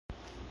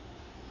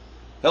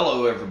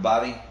Hello,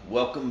 everybody.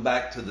 Welcome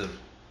back to the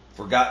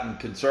Forgotten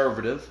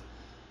Conservative.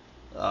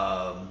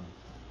 Hadn't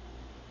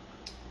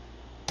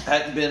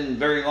been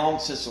very long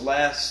since the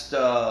last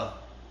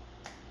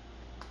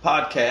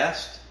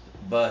podcast,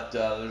 but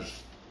there's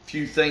a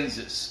few things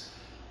that's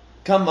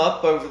come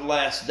up over the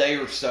last day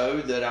or so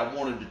that I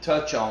wanted to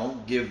touch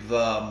on, give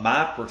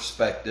my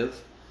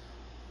perspective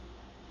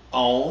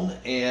on,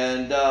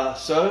 and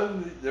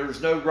so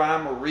there's no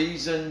rhyme or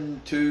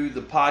reason to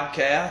the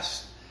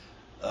podcast.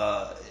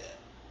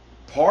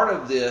 Part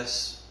of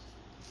this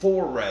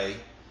foray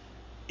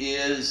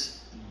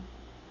is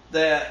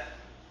that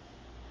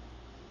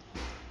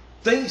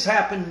things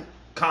happen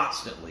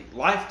constantly.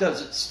 Life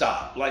doesn't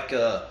stop. Like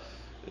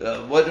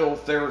what did old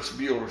Ferris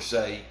Bueller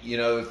say? You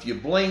know, if you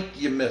blink,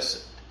 you miss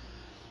it.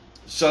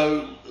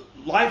 So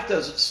life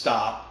doesn't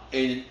stop,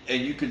 and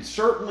you can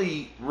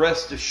certainly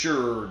rest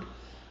assured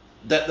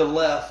that the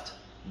left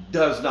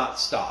does not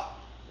stop.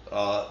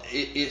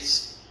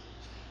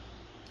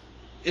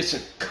 It's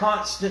a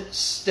constant,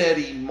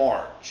 steady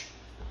march.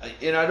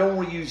 And I don't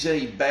want to use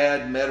any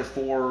bad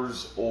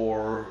metaphors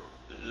or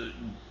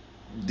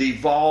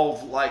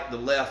devolve like the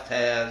left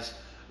has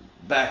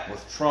back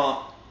with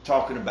Trump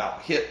talking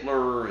about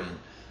Hitler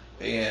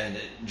and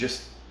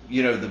just,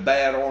 you know, the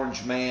bad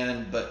orange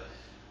man. But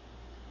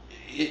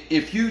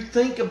if you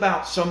think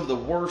about some of the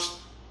worst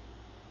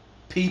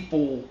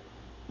people,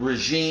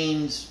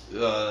 regimes,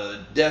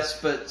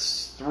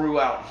 despots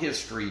throughout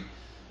history,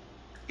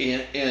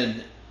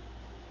 and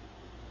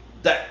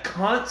that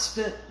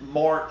constant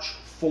march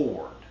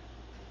forward,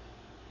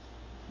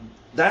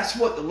 that's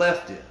what the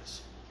left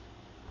is.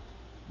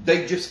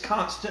 They just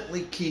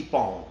constantly keep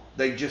on.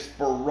 They just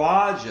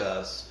barrage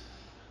us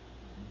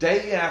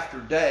day after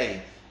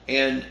day.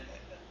 And,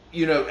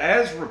 you know,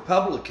 as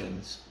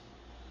Republicans,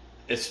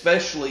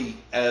 especially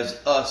as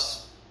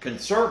us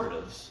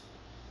conservatives,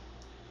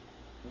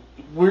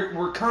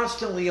 we're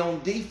constantly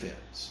on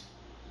defense.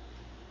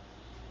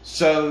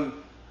 So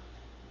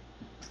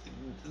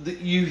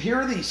you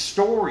hear these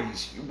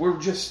stories,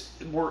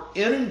 we're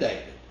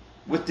inundated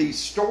with these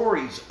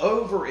stories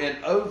over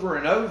and over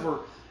and over,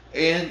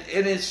 and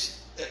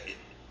it's,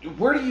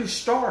 where do you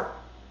start?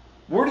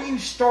 Where do you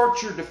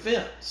start your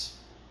defense?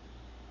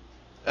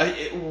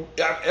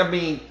 I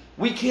mean,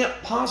 we can't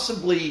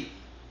possibly,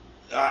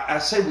 I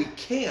say we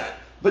can't,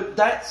 but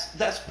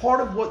that's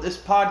part of what this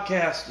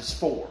podcast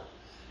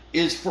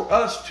is for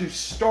us to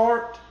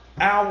start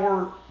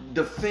our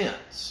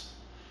defense.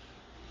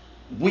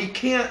 We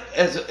can't,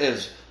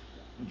 as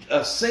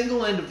a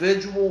single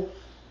individual,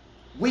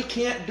 we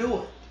can't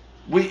do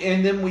it.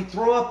 And then we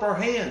throw up our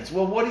hands.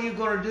 Well, what are you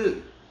going to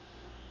do?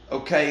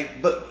 Okay,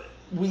 but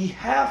we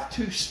have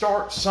to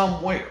start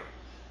somewhere.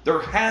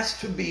 There has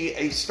to be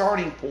a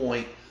starting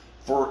point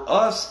for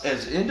us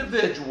as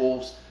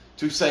individuals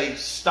to say,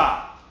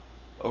 stop.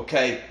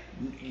 Okay,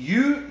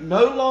 you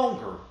no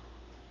longer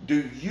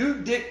do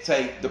you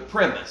dictate the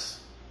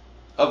premise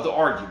of the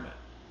argument.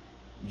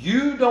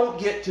 You don't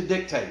get to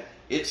dictate.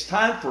 It's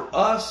time for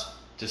us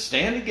to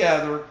stand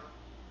together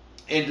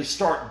and to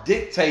start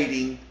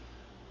dictating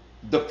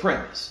the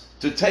premise,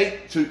 to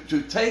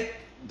take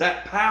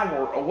that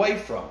power away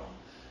from them.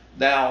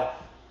 Now,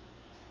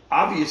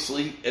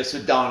 obviously, it's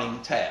a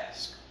daunting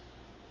task.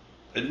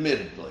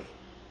 Admittedly,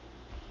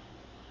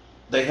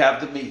 they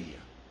have the media.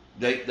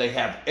 They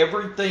have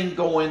everything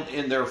going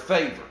in their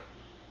favor.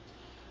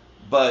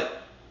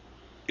 But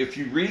if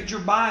you read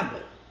your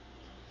Bible,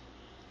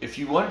 if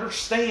you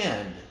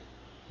understand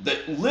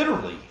that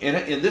literally,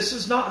 and this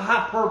is not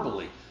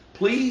hyperbole,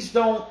 please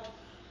don't,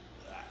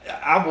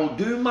 I will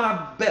do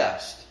my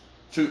best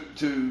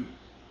to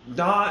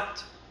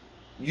not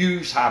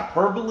use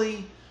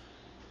hyperbole,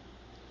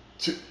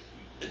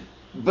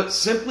 but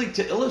simply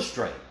to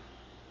illustrate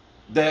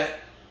that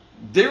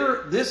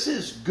this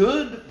is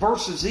good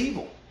versus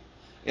evil.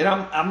 And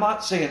I'm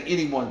not saying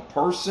any one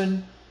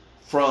person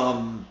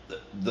from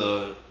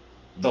the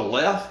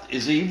left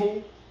is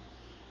evil.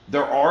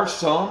 There are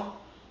some,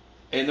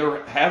 and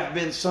there have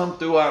been some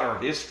throughout our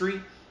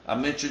history. I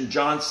mentioned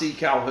John C.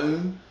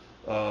 Calhoun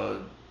a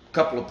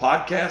couple of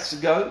podcasts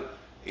ago,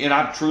 and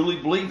I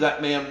truly believe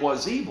that man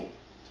was evil.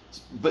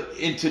 But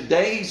in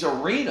today's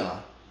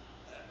arena,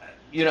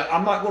 you know,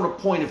 I'm not going to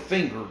point a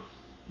finger.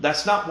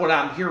 That's not what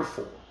I'm here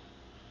for.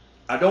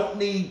 I don't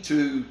need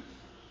to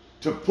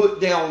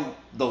put down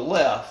the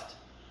left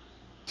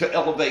to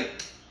elevate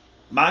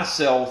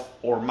myself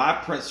or my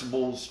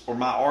principles or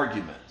my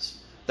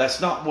arguments.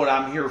 That's not what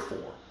I'm here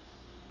for.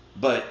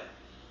 But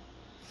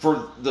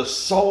for the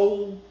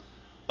soul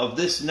of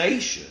this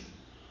nation,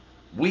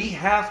 we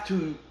have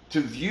to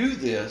view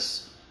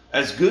this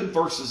as good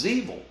versus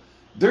evil.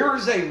 There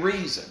is a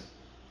reason,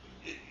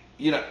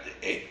 you know,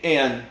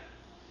 and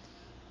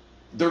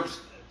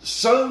there's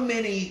so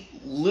many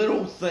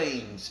little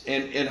things,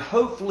 and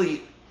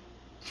hopefully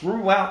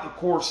throughout the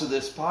course of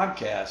this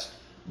podcast,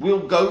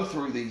 we'll go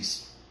through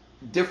these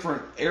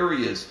different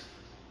areas,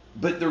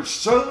 but there's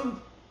so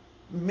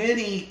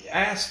many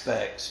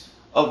aspects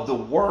of the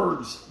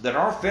words that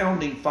our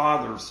founding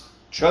fathers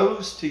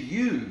chose to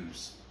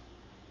use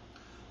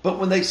But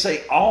when they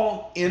say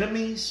all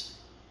enemies,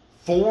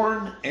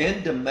 foreign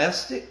and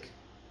domestic,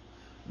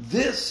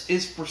 this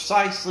is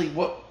precisely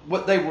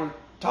what they were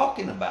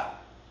talking about.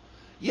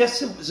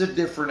 Yes, it was a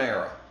different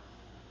era.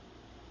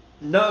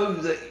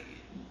 No,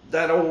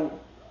 that old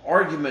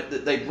argument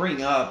that they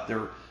bring up,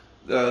 there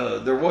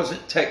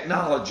wasn't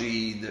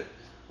technology,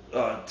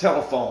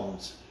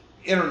 telephones,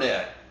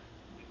 internet,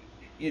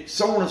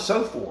 so on and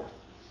so forth.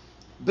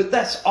 But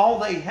that's all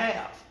they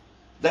have.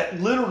 That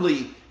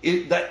literally,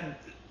 that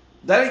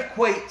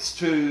equates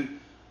to,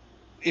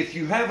 if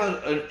you have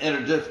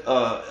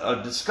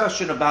a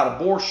discussion about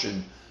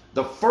abortion,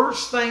 the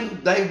first thing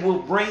they will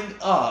bring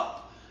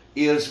up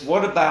is,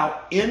 what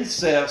about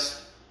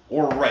incest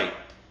or rape?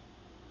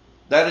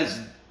 That is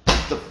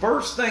the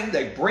first thing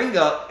they bring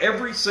up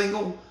every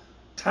single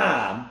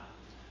time,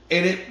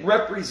 and it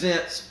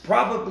represents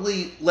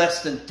probably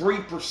less than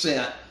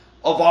 3%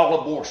 of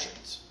all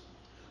abortions.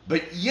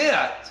 But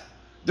yet,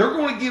 they're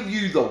going to give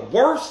you the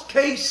worst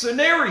case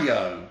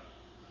scenario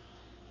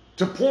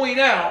to point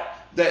out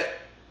that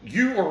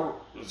you are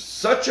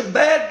such a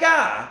bad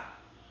guy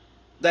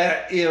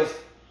that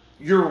if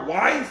your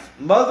wife,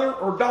 mother,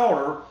 or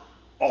daughter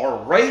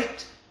are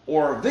raped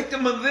or a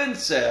victim of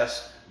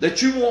incest,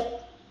 that you want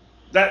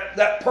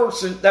that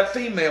person, that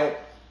female,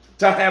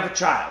 to have a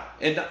child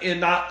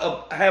and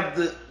not have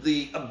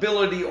the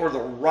ability or the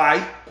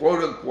right,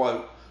 quote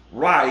unquote,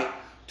 right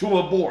to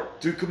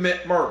abort, to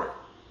commit murder.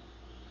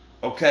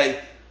 Okay?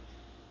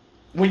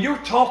 When you're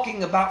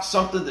talking about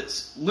something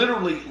that's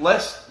literally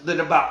less than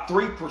about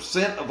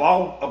 3% of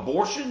all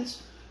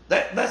abortions,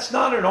 that's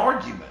not an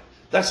argument.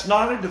 That's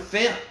not a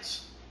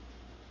defense.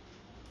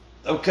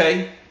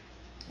 Okay?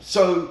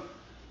 So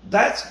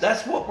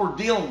that's what we're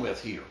dealing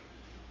with here.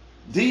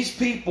 These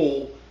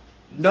people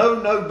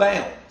know no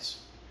bounds.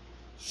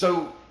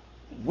 So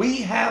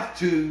we have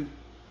to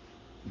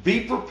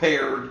be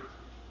prepared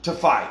to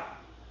fight.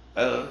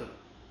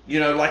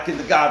 Like in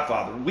The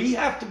Godfather, we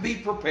have to be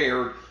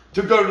prepared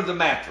to go to the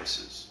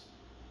mattresses.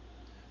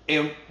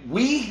 And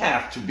we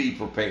have to be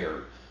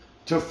prepared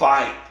to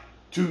fight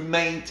to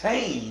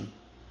maintain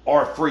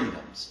our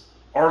freedoms,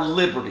 our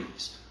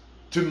liberties,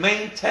 to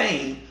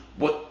maintain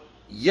what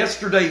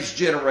yesterday's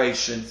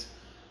generations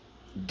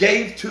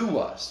gave to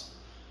us.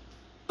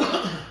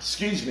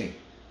 Excuse me.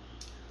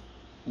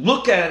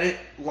 Look at it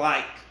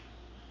like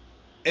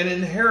an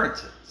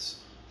inheritance.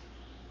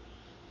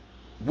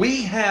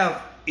 We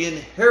have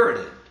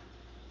inherited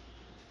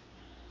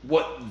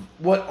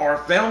what our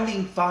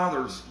founding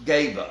fathers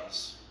gave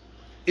us.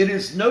 It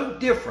is no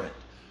different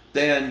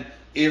than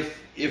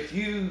if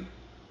you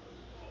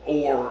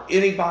or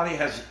anybody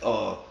has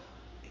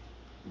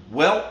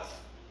wealth,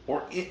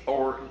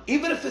 or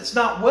even if it's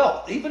not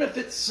wealth, even if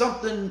it's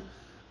something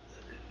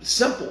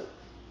simple.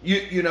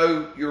 You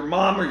know, your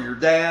mom or your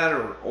dad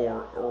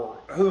or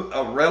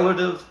a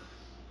relative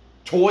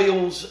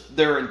toils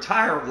their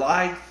entire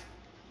life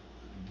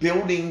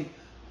building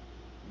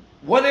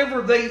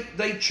whatever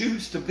they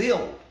choose to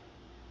build,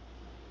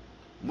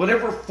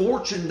 whatever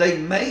fortune they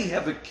may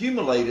have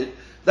accumulated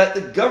that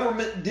the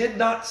government did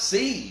not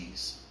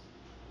seize,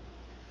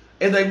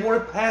 and they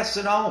want to pass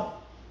it on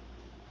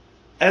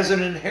as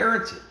an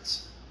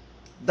inheritance.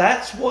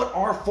 That's what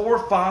our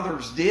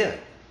forefathers did.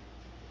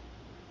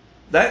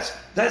 That's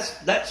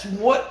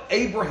what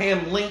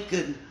Abraham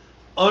Lincoln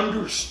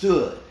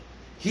understood.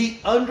 He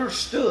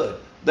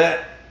understood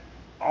that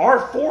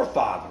our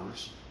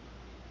forefathers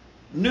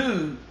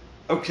knew,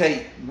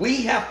 okay,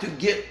 we have to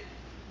get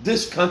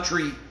this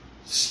country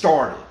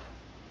started.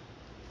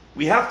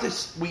 We have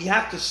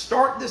to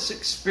start this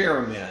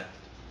experiment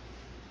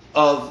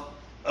of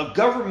a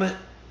government,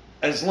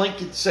 as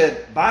Lincoln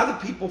said, by the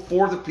people,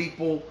 for the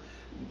people.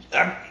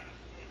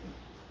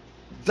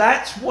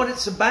 That's what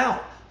it's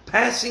about.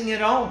 Passing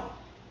it on.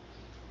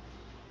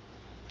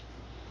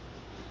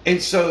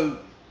 And so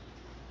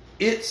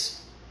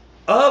it's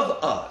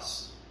of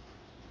us.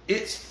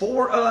 It's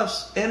for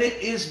us, and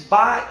it is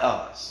by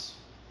us.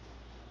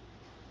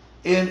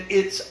 And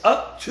it's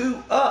up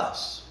to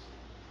us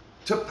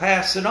to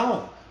pass it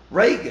on.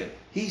 Reagan,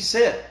 he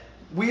said,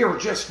 we are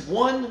just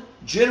one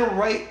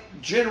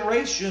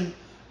generation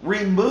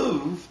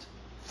removed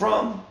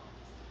from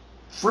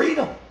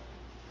freedom.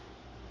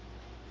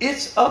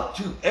 It's up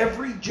to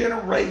every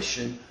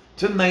generation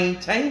to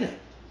maintain it.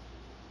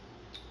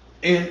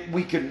 And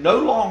we can no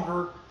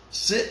longer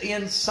sit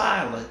in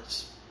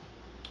silence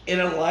and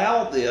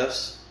allow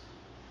this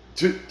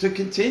to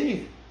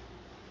continue.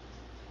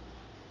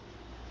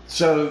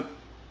 So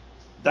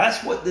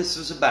that's what this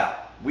is about.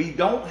 We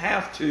don't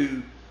have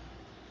to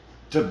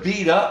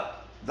beat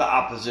up the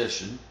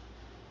opposition.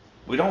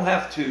 We don't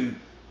have to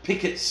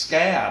picket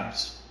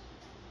scabs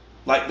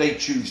like they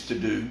choose to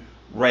do.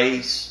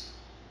 Race,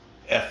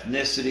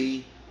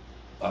 ethnicity,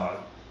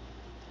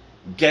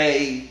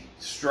 gay,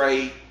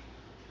 straight,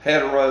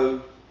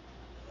 hetero,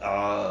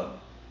 the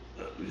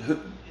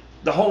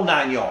whole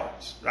 9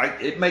 yards. Right?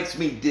 It makes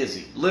me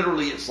dizzy.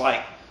 Literally, it's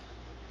like,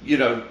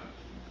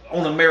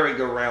 on a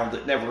merry-go-round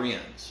that never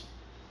ends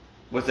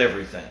with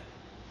everything.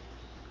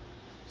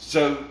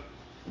 So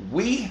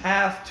we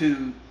have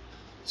to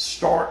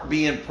start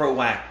being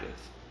proactive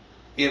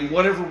in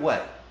whatever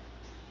way.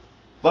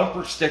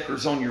 Bumper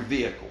stickers on your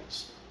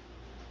vehicles,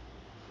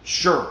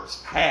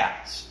 shirts,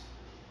 hats,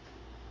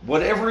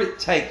 whatever it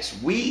takes.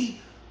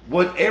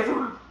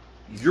 Whatever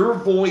your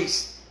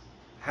voice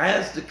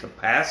has the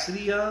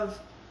capacity of,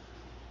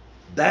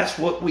 that's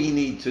what we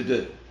need to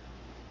do.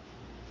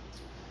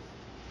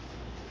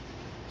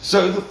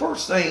 So the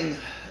first thing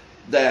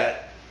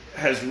that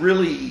has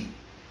really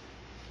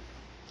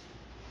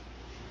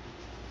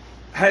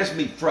has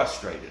me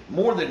frustrated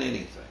more than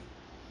anything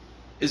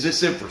is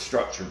this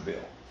infrastructure bill.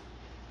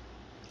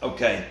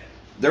 Okay,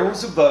 there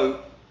was a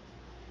vote,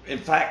 in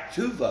fact,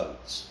 2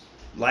 votes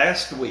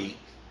last week,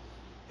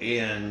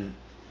 and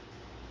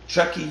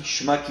Chucky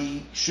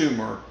Schmucky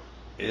Schumer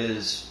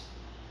is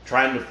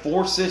trying to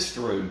force this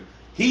through.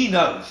 He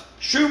knows,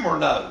 Schumer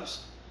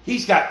knows,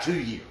 he's got 2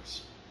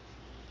 years.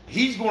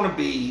 He's going to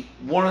be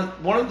one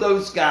of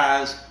those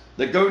guys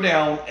that go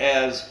down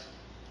as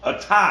a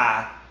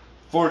tie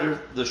for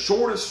the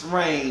shortest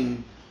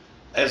reign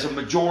as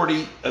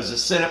a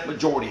Senate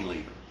majority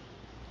leader.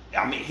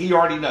 I mean, he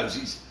already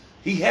knows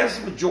he has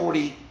the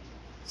majority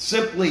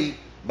simply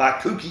by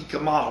Kooky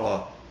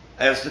Kamala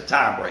as the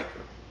tiebreaker.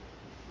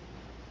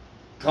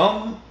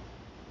 Come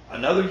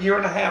another year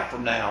and a half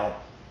from now,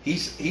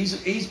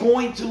 he's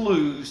going to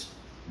lose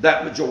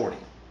that majority.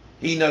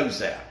 He knows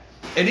that.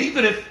 And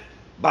even if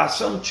by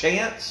some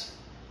chance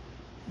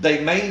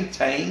they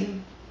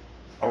maintain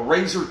a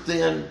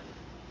razor-thin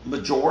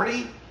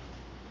majority,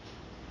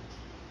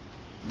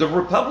 the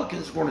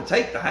Republicans are going to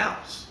take the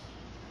House.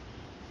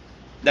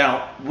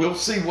 Now, we'll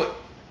see what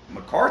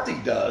McCarthy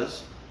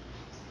does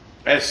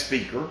as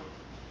Speaker,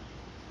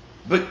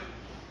 but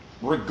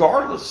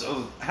regardless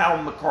of how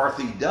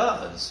McCarthy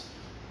does,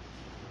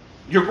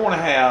 you're going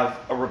to have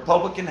a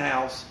Republican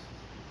House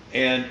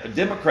and a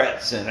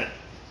Democrat Senate,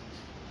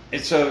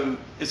 and so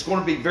it's going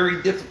to be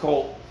very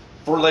difficult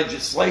for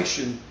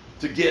legislation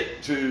to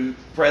get to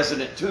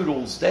President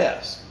Toodle's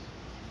desk.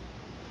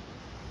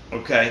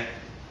 Okay?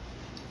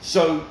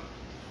 So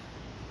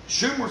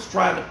Schumer's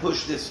trying to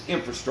push this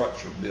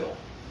infrastructure bill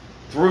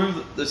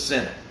through the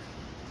Senate.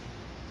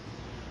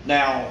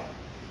 Now,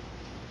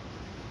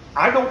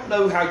 I don't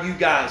know how you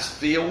guys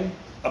feel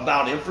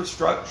about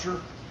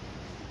infrastructure,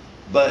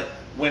 but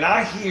when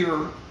I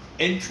hear,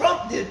 and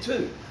Trump did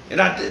too,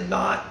 and I did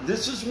not,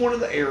 this is one of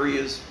the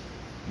areas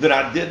that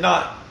I did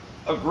not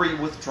agree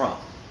with Trump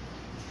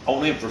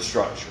on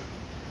infrastructure.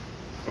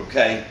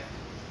 Okay?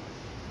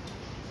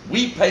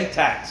 We pay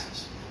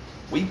taxes.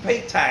 We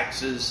pay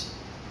taxes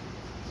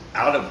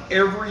out of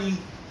every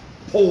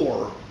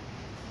pore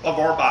of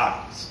our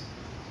bodies.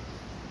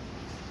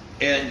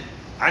 And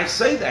I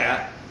say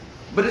that,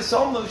 but it's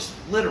almost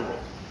literal.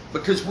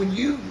 Because when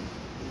you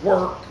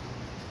work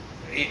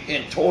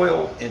and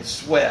toil and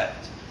sweat,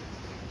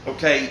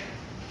 okay,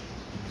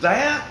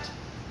 that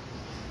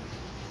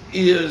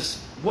is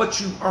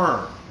what you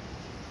earn.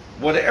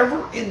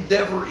 Whatever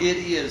endeavor it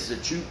is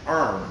that you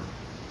earn,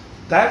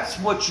 that's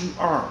what you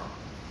earn.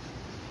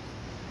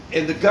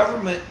 And the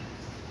government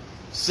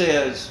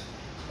says,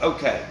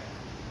 okay,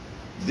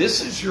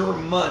 this is your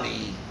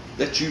money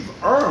that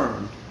you've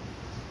earned.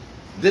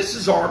 This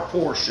is our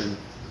portion,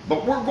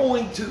 but we're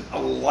going to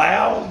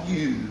allow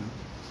you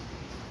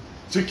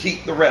to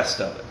keep the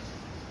rest of it.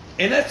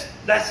 And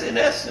that's in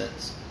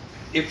essence,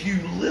 if you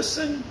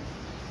listen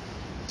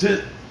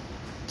to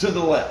the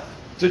left,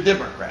 to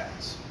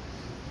Democrats,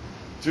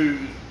 to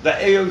the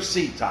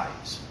AOC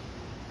types,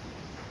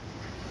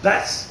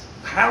 that's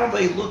how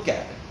they look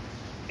at it.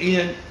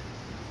 And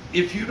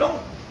if you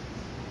don't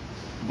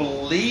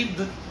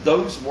believe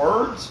those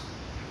words,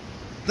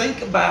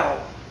 think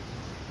about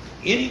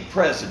any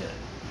president,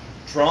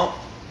 Trump,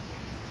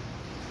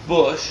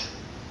 Bush,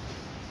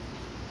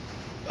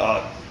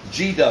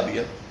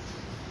 GW,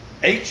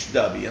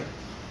 HW,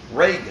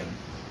 Reagan,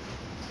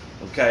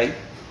 okay,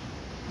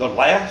 the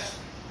last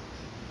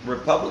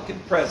Republican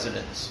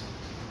presidents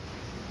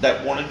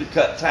that wanted to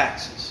cut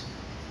taxes.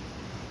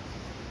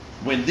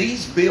 When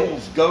these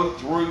bills go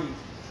through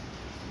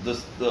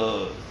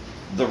the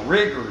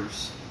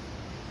rigors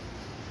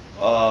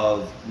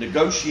of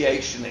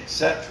negotiation,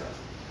 etc.,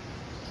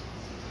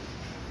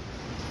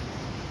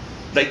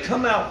 they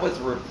come out with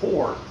a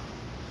report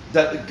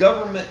that the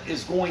government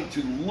is going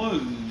to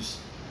lose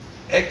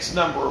X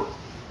number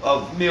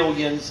of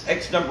millions,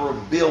 X number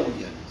of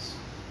billions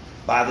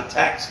by the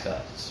tax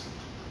cuts.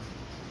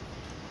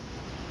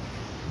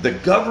 The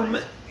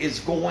government is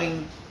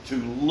going to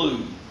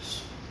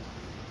lose.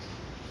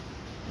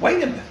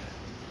 Wait a minute.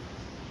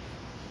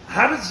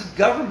 How does the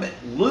government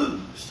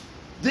lose?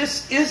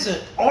 This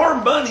isn't,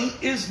 our money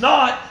is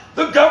not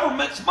the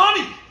government's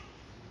money.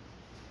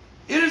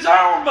 It is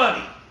our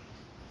money.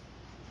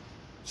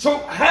 So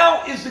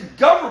how is the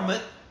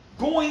government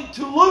going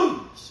to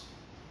lose?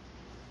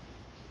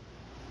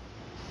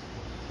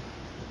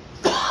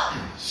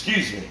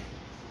 Excuse me.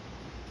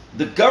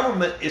 The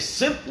government is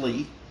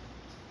simply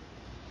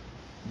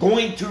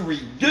going to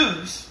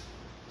reduce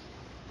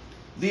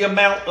the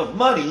amount of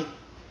money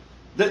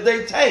that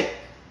they take.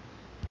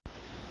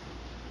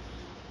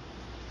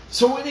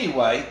 So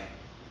anyway,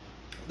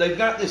 they've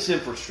got this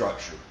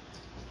infrastructure.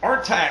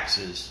 Our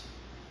taxes,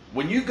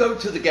 when you go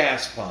to the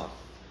gas pump,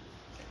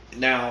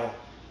 now,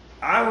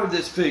 I heard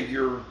this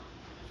figure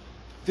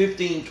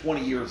 15,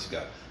 20 years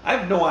ago. I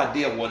have no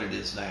idea what it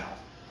is now.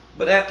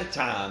 But at the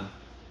time,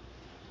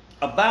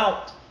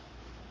 about,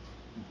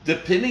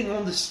 depending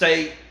on the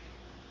state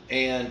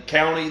and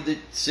county, the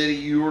city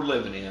you were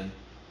living in,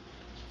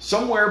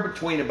 somewhere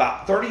between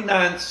about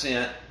 39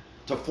 cents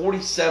to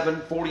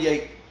 47,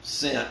 48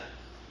 cents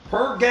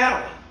per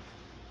gallon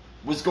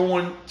was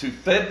going to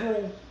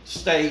federal,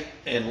 state,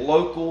 and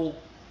local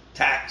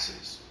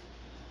taxes.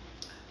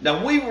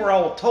 Now, we were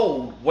all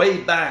told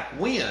way back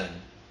when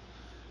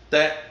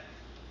that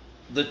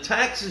the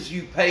taxes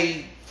you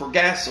pay for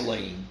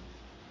gasoline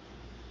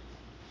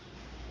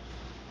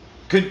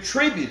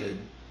contributed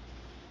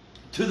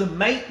to the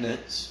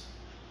maintenance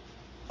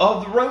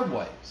of the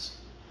roadways.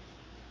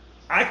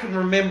 I can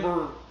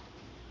remember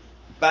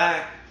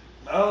back,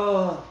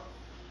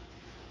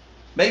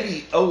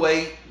 maybe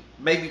 2008,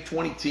 maybe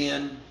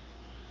 2010,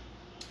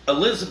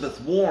 Elizabeth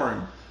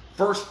Warren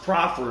first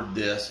proffered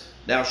this.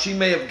 Now, she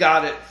may have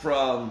got it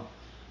from,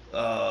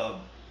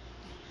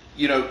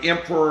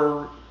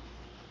 Emperor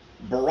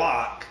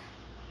Barack.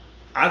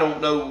 I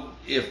don't know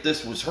if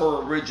this was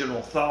her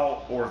original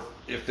thought or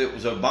if it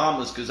was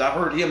Obama's, because I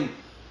heard him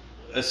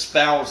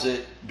espouse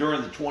it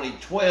during the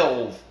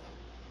 2012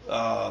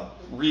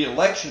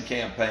 re-election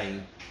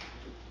campaign.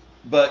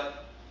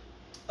 But,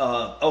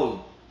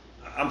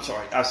 I'm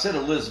sorry, I said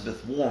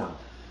Elizabeth Warren.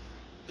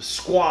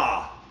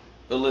 Squaw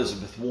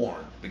Elizabeth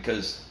Warren,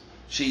 because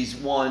she's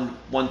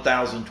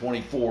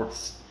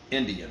 1024th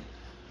Indian.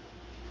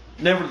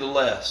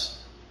 Nevertheless,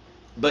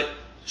 but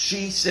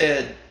she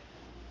said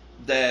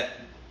that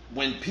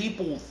when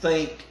people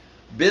think,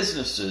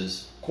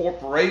 businesses,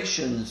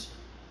 corporations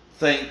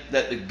think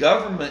that the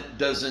government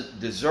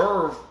doesn't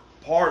deserve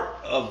part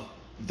of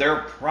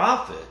their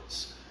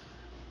profits,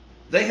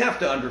 they have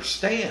to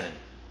understand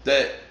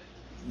that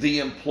the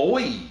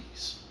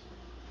employees,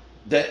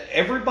 that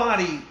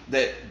everybody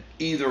that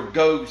either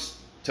goes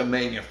to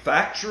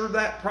manufacture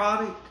that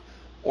product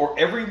or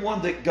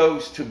everyone that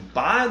goes to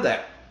buy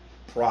that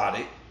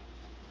product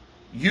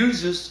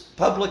uses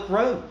public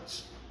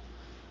roads.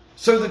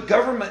 So the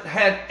government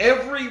had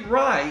every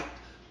right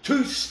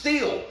to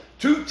steal,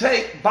 to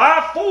take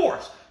by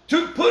force,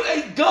 to put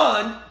a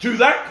gun to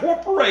that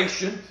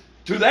corporation,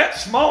 to that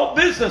small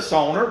business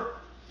owner,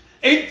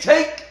 and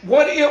take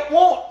what it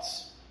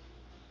wants.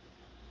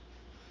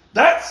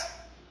 That's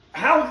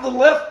how the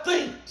left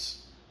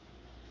thinks.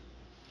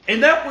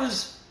 And that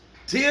was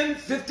 10,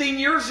 15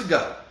 years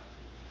ago.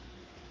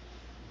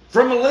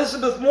 From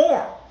Elizabeth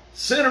Warren,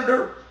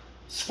 Senator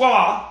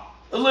Squaw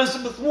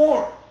Elizabeth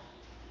Warren.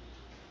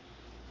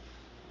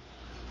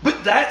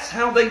 But that's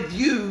how they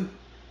view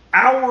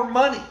our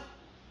money.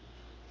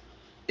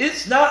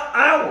 It's not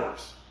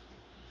ours.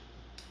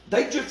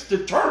 They just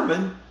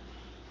determine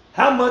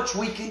how much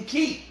we can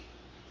keep.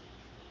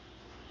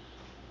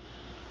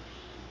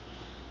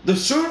 The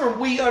sooner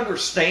we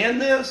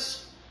understand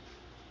this,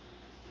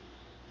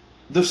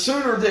 the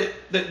sooner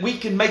that we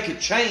can make a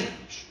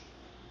change.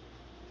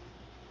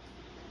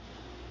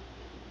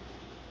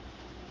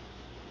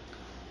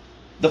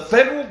 The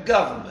federal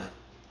government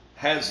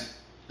has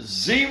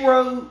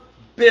zero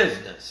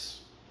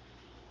business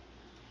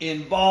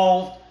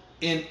involved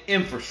in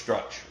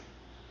infrastructure.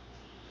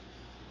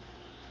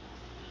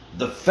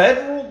 The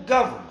federal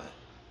government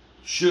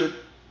should,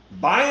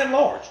 by and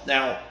large,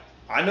 now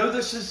I know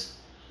this is,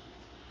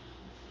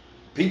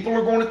 people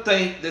are going to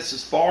think this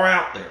is far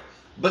out there,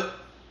 but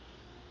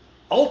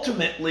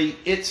ultimately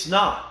it's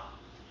not.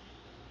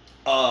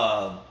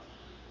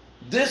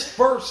 This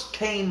first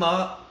came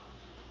up,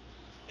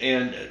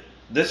 and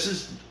this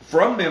is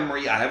from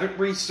memory, I haven't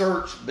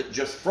researched, but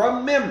just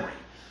from memory.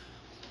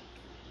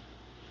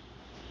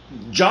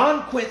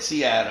 John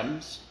Quincy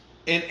Adams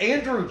and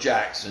Andrew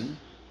Jackson,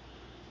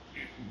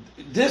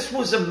 this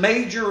was a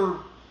major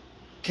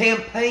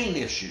campaign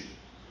issue.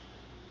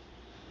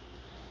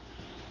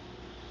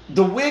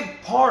 The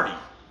Whig Party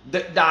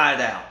that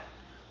died out,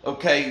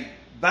 okay,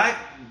 back,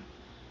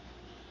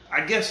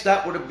 I guess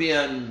that would have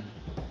been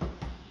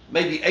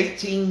maybe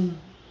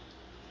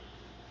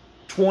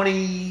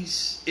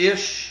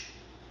 1820s-ish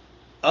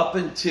up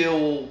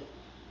until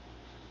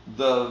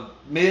the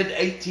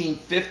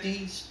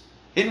mid-1850s.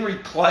 Henry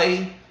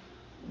Clay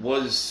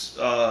was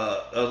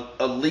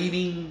a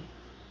leading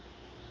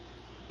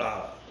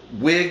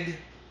Whig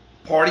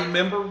party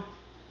member.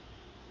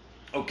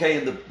 Okay,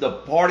 and the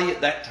party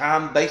at that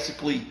time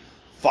basically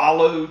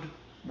followed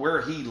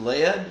where he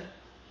led.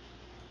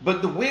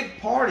 But the Whig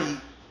Party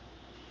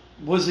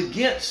was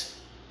against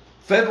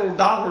federal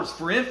dollars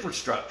for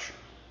infrastructure.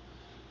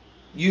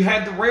 You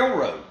had the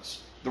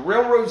railroads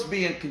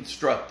being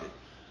constructed.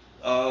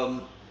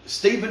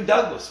 Stephen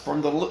Douglas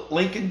from the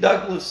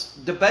Lincoln-Douglas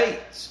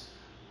debates.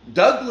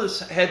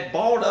 Douglas had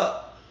bought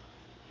up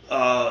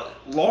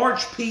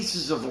large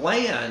pieces of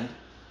land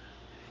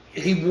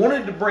he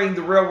wanted to bring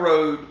the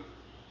railroad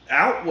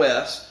out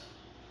west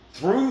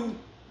through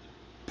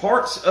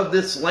parts of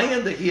this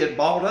land that he had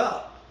bought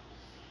up.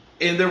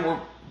 And there were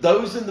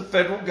those in the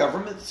federal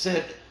government that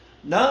said,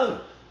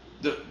 no.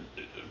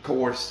 Of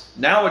course,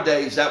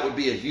 nowadays that would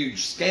be a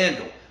huge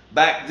scandal.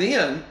 Back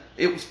then,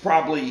 it was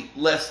probably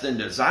less than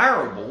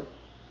desirable,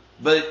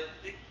 but,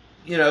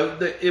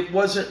 it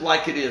wasn't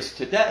like it is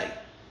today.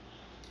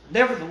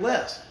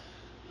 Nevertheless,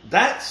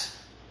 that's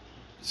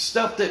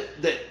stuff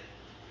that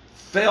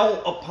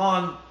fell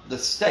upon the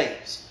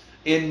states.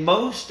 And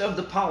most of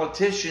the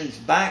politicians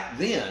back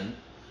then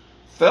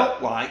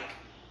felt like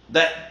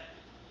that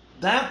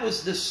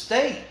was the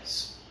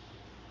states'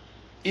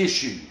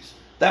 issues.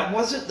 That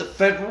wasn't the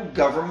federal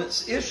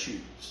government's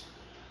issues.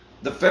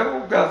 The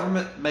federal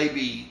government,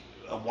 maybe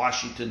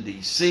Washington,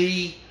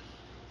 D.C.,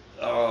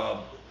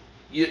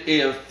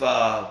 if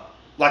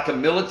like a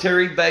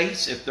military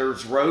base, if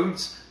there's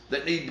roads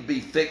that need to be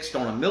fixed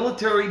on a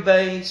military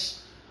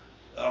base,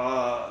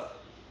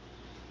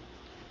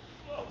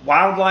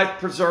 wildlife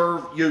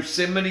preserve,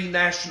 Yosemite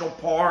National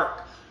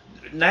Park,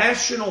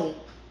 national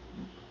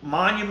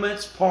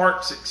monuments,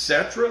 parks,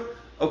 etc.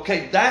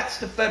 Okay, that's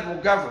the federal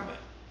government.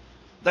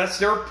 That's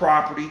their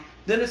property.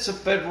 Then it's a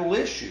federal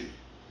issue.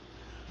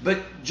 But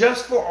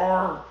just for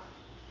our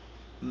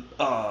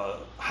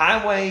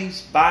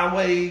highways,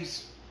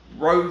 byways,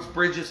 roads,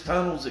 bridges,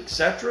 tunnels,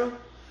 etc.,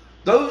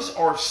 those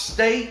are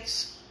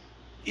states'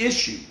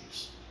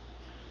 issues.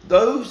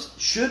 Those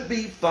should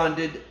be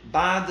funded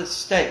by the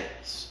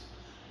states.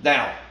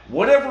 Now,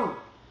 whatever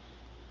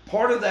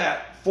part of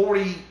that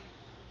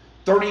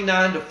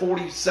 39 to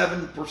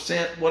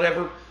 47%,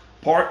 whatever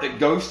part that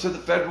goes to the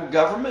federal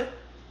government,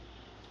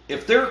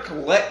 if they're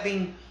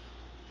collecting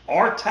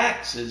our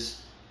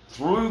taxes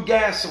through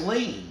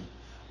gasoline,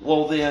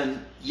 well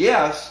then,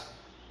 yes,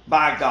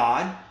 by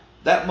God,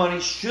 that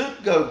money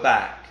should go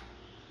back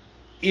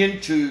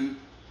into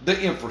the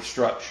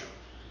infrastructure.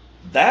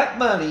 That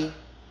money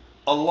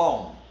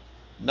alone.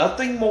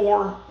 Nothing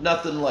more,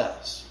 nothing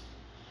less.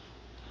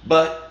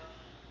 But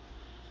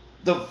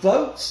the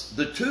votes,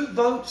 the 2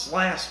 votes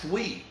last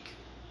week,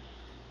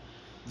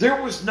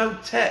 there was no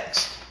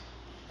text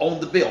on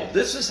the bill.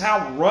 This is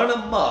how run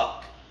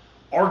amok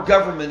our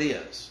government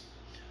is.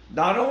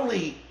 Not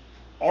only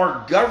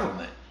our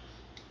government,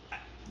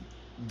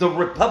 the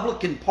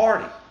Republican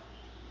Party.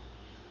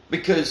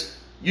 Because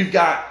you've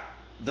got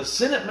the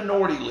Senate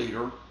Minority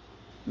Leader,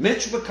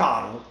 Mitch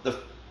McConnell,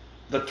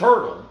 the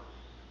turtle,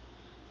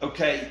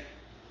 okay,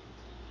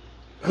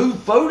 who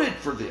voted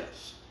for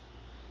this.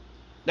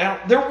 Now,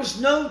 there was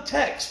no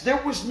text.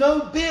 There was no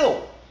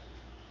bill.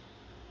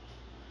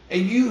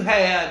 And you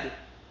had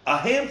a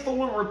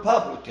handful of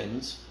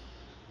Republicans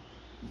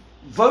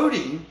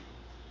voting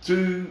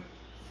in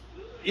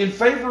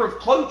favor of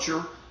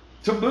cloture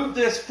to move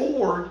this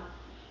forward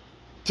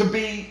to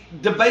be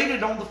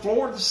debated on the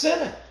floor of the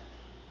Senate.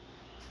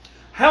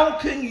 How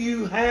can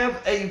you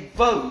have a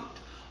vote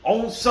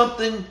on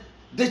something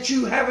that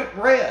you haven't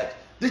read,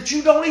 that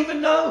you don't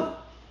even know?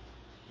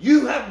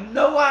 You have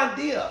no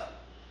idea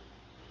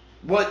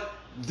what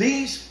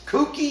these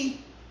kooky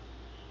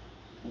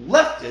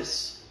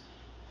leftists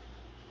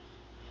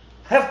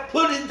have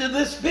put into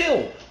this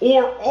bill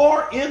or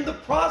are in the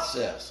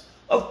process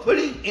of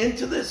putting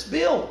into this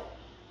bill.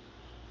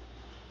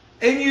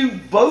 And you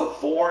vote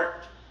for it?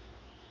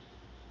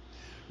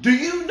 Do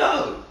you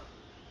know,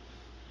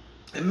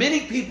 and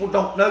many people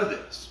don't know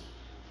this,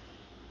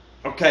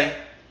 okay,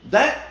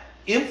 that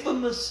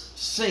infamous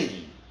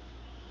scene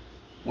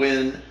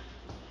when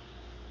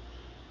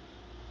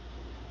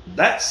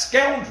that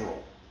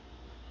scoundrel,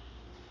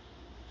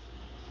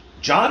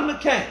 John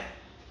McCain,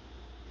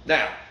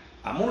 now,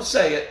 I'm going to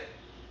say it,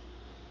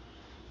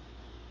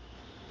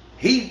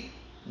 he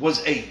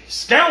was a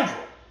scoundrel.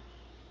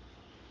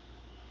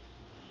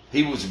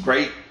 He was a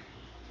great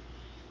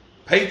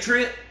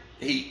patriot.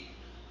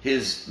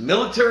 His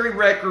military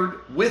record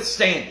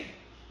withstanding.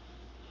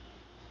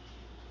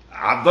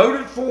 I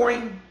voted for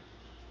him.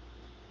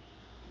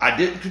 I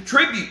didn't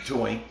contribute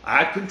to him.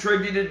 I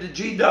contributed to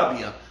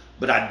GW,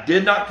 but I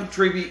did not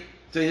contribute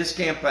to his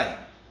campaign.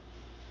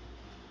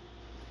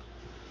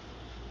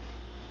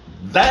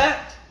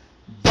 That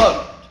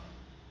vote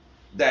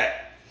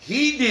that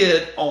he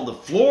did on the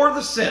floor of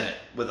the Senate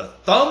with a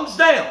thumbs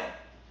down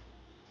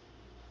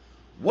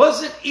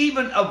wasn't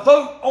even a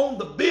vote on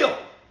the bill.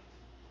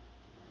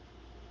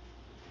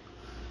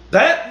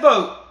 That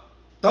vote,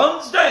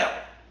 thumbs down,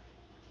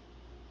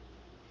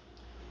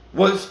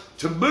 was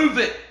to move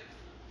it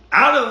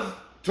out of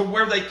to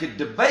where they could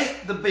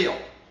debate the bill.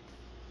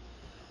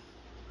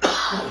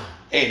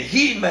 And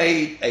he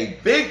made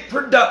a big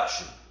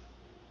production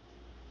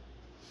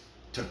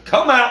to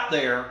come out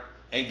there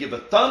and give a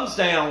thumbs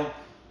down,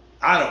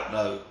 I don't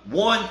know,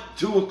 1,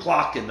 2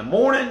 o'clock in the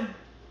morning,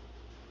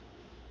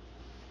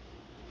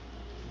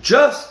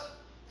 just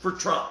for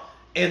Trump.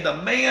 And the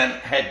man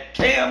had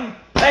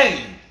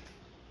campaigned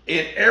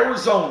in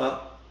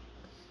Arizona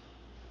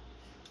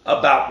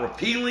about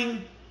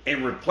repealing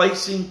and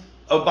replacing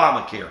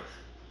Obamacare.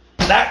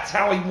 That's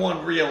how he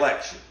won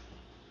re-election.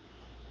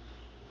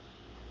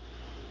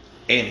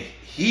 And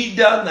he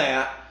done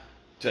that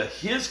to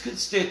his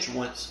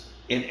constituents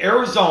in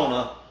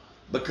Arizona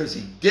because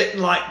he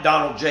didn't like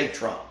Donald J.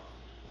 Trump.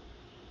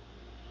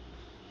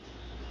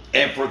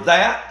 And for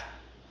that,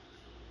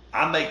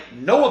 I make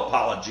no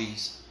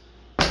apologies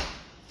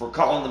for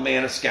calling the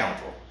man a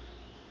scoundrel.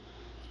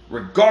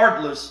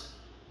 Regardless,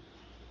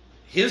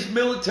 his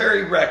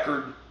military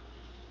record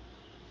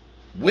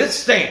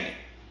withstanding.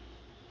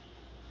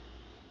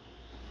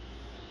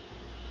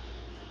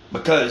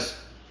 Because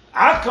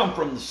I come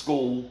from the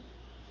school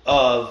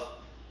of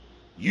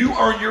you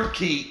earn your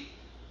keep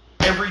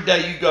every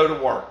day you go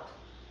to work.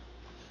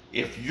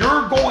 If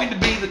you're going to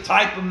be the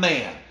type of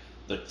man,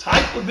 the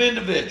type of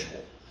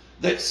individual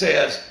that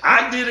says,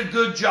 I did a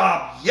good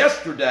job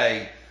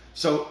yesterday,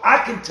 so I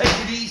can take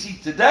it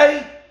easy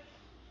today,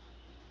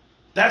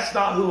 that's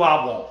not who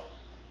I want.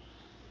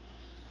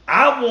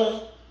 I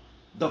want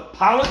the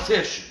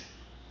politician,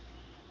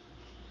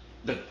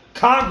 the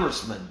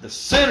congressman, the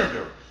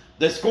senator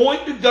that's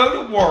going to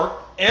go to work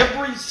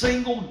every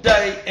single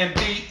day and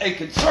be a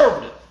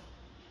conservative.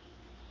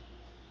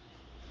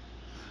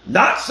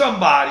 Not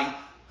somebody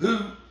who,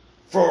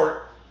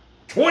 for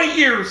 20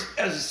 years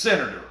as a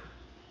senator,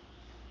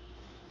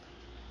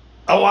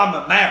 oh, I'm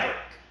a maverick,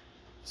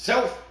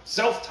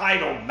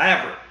 self-titled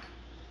maverick.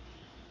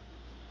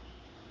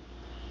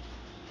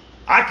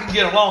 I can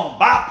get along,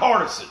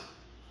 bipartisan.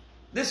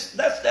 That's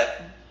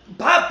that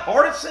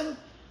bipartisan.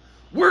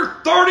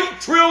 We're $30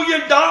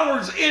 trillion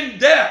in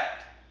debt.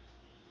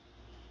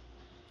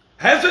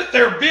 Hasn't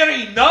there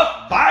been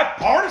enough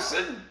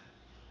bipartisan?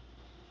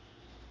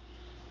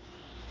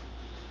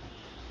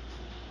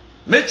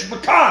 Mitch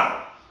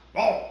McConnell.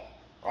 Oh,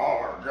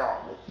 yeah.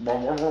 Well,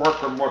 we're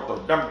working with the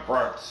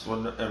Democrats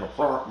in the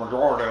Senate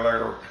Majority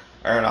Leader,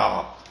 and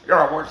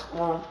yeah, we're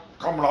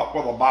coming up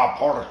with a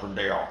bipartisan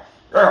deal.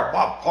 Yeah,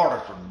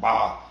 bipartisan,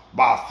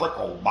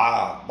 bicycle,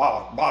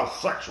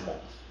 bisexual.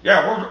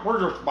 Yeah, we're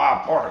just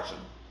bipartisan.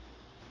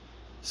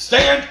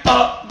 Stand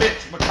up, Mitch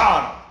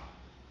McConnell.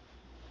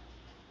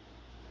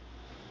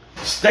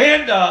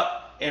 Stand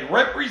up and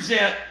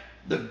represent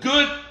the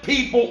good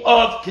people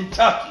of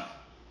Kentucky.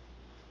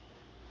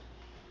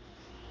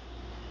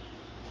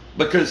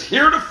 Because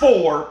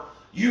heretofore,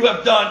 you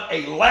have done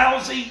a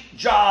lousy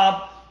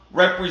job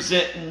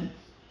representing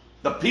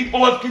the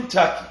people of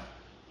Kentucky,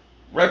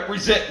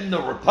 representing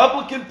the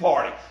Republican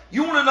Party.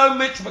 You want to know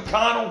Mitch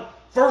McConnell?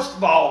 First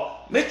of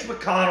all, Mitch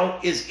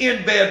McConnell is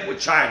in bed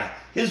with China.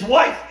 His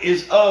wife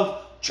is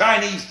of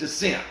Chinese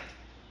descent.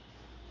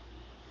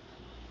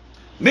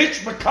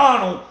 Mitch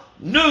McConnell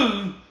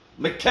knew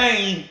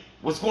McCain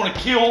was going to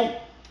kill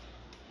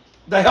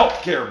the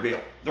health care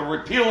bill, the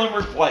repeal and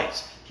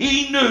replace.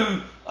 He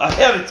knew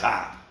ahead of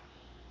time.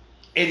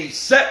 And he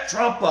set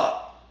Trump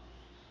up.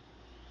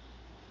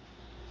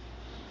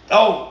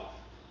 Oh,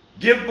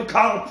 give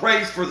McConnell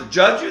praise for the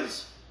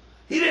judges?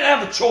 He didn't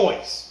have a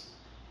choice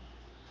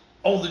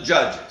on the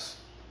judges.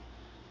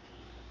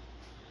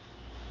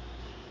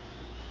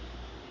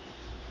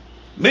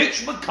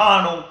 Mitch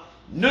McConnell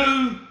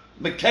knew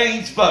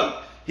McCain's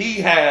vote. He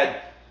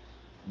had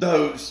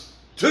those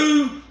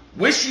two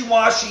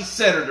wishy-washy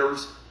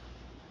senators,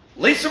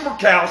 Lisa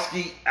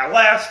Murkowski,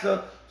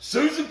 Alaska,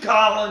 Susan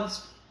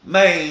Collins,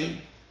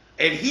 Maine,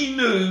 and he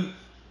knew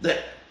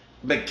that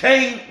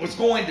McCain was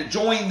going to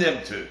join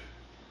them two.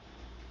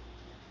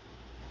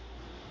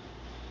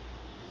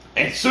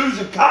 And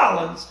Susan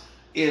Collins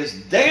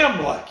is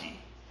damn lucky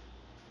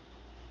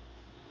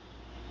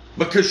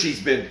because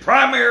she's been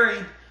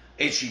primaried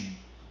and she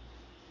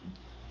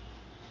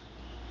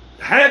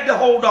had to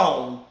hold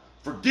on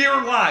for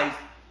dear life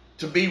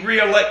to be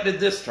reelected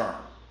this term.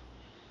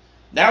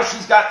 Now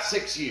she's got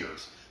 6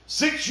 years.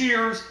 6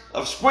 years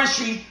of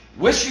squishy,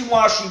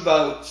 wishy-washy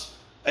votes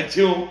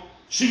until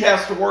she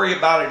has to worry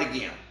about it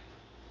again.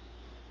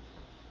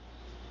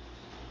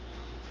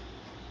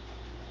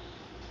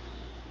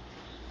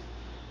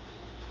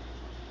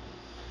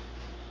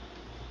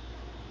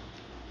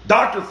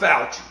 Dr.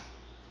 Fauci.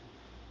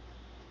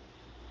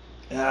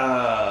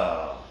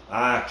 Oh,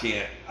 I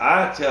can't.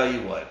 I tell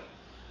you what.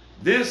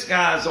 This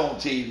guy's on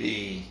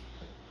TV.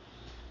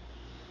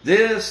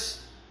 This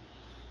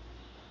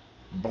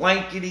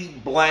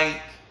blankety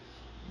blank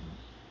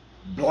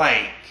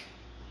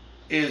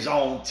is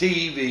on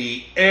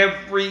TV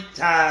every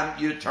time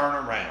you turn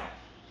around.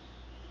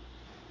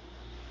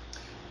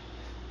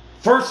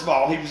 First of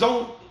all, he was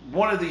on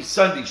one of these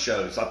Sunday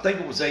shows. I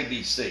think it was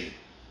ABC.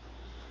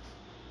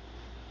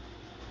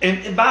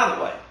 And by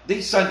the way,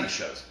 these Sunday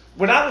shows,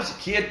 when I was a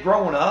kid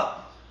growing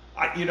up,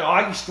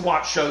 I used to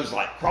watch shows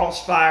like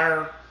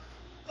Crossfire,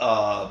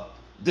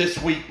 This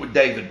Week with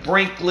David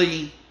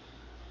Brinkley.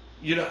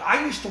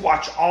 I used to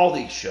watch all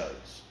these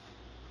shows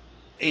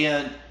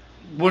and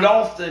would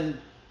often,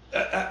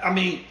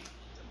 my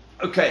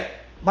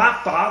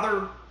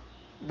father,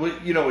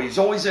 he's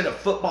always in a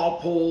football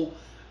pool,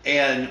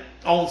 and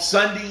on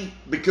Sunday,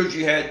 because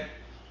you had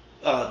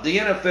the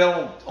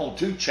NFL on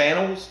 2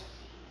 channels,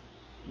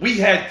 we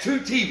had 2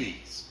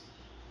 TVs.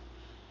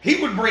 He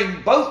would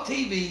bring both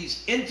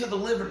TVs into the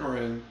living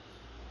room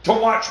to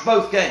watch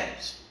both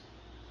games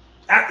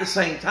at the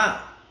same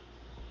time.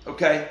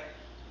 Okay?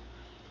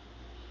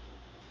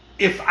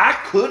 If I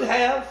could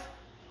have,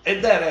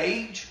 at that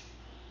age,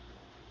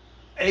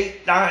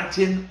 8, 9,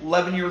 10,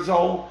 11 years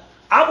old,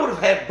 I would have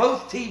had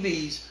both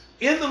TVs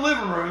in the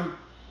living room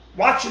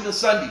watching the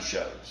Sunday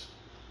shows.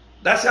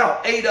 That's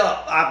how ate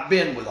up I've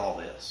been with all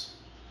this.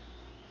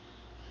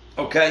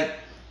 Okay?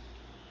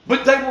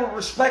 But they were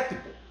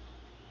respectable.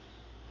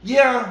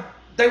 Yeah,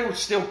 they were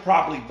still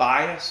probably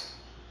biased,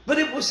 but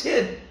it was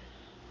hidden.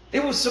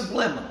 It was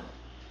subliminal.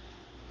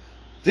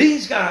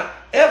 These guys,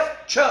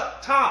 F.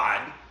 Chuck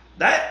Todd,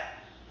 that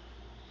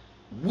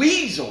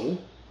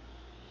weasel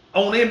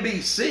on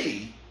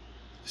NBC,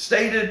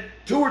 stated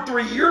 2 or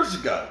 3 years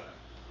ago,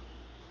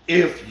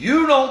 if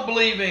you don't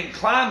believe in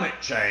climate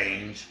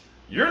change,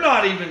 you're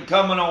not even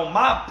coming on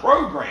my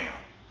program.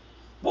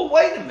 Well,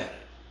 wait a minute.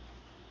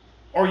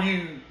 Are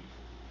you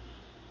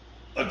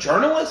a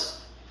journalist?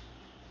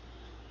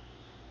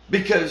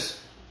 Because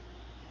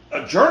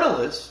a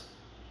journalist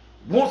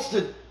wants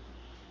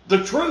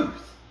the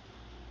truth.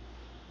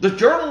 The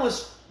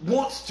journalist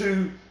wants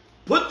to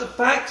put the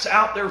facts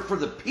out there for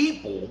the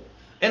people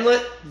and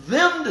let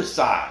them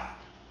decide.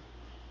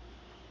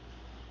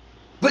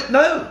 But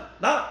no,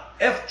 not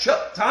F.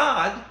 Chuck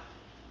Todd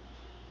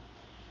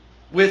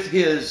with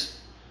his,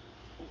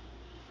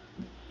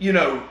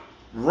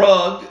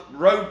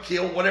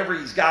 roadkill, whatever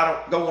he's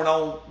got going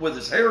on with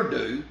his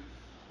hairdo.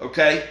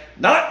 Okay?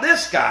 Not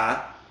this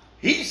guy.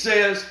 He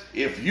says,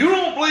 if you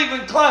don't believe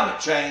in climate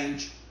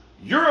change,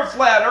 you're a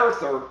flat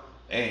earther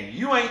and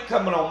you ain't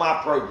coming on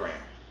my program.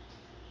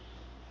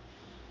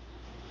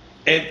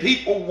 And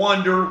people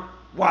wonder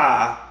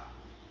why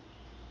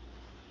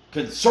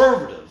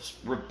conservatives,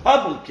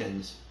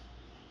 Republicans,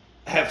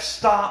 have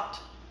stopped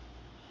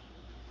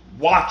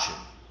watching.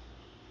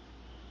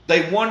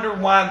 They wonder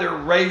why their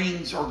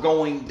ratings are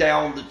going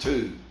down the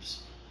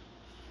tubes.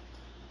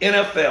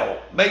 NFL,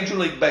 Major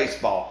League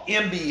Baseball,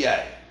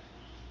 NBA.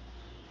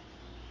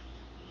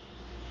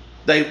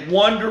 They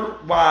wonder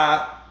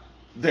why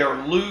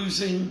they're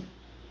losing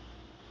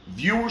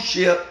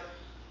viewership,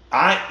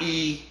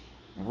 i.e.,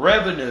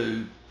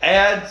 revenue,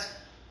 ads.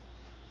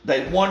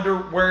 They wonder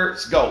where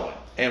it's going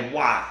and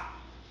why.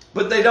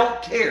 But they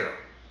don't care.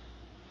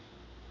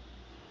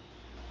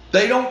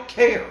 They don't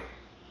care.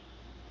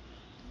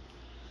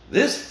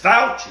 This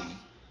Fauci,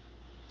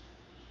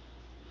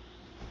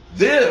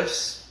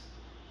 this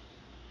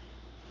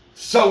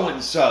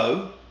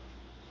so-and-so,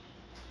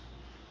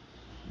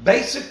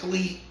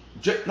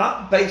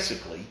 not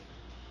basically,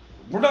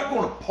 we're not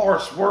going to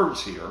parse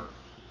words here.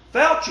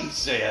 Fauci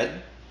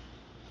said,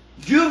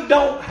 you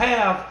don't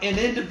have an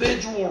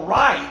individual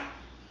right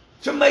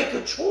to make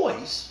a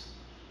choice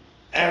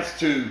as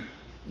to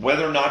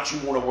whether or not you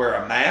want to wear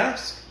a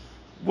mask,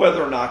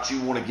 whether or not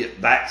you want to get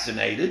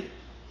vaccinated.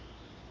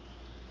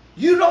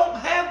 You don't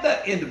have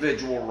that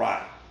individual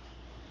right.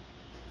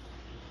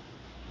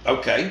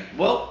 Okay,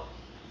 well,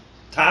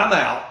 time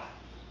out,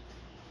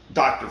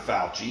 Dr.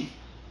 Fauci.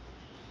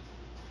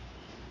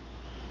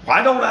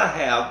 Why don't I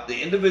have the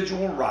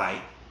individual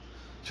right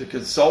to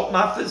consult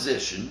my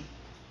physician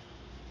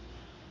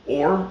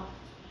or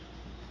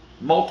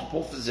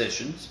multiple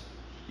physicians?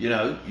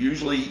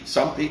 Usually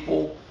some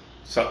people,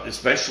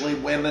 especially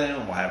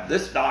women, will have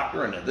this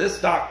doctor and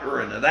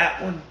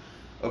that one.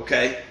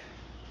 Okay,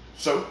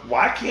 so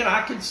why can't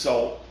I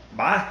consult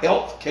my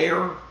health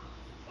care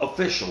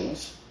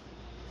officials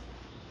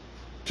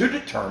to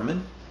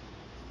determine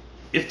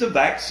if the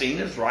vaccine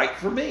is right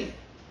for me?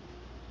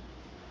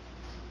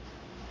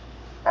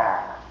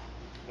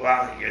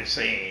 Well, you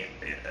see,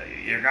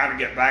 you got to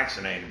get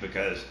vaccinated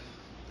because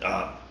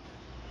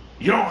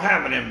you don't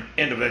have an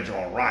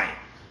individual right.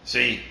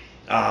 See,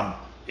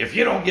 if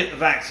you don't get the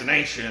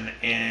vaccination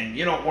and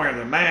you don't wear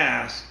the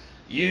mask,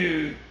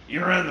 you're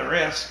in the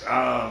risk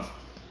of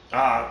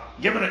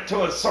giving it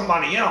to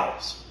somebody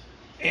else.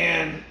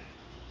 And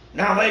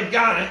now they've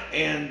got it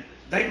and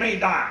they may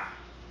die.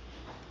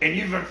 And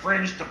you've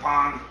infringed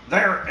upon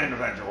their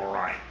individual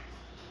right.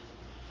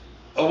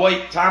 Oh,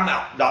 wait, time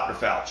out, Dr.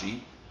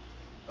 Fauci.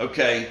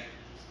 Okay,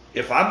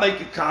 if I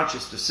make a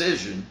conscious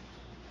decision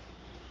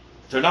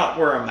to not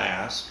wear a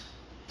mask,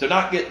 to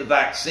not get the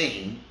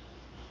vaccine,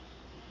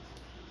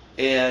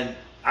 and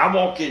I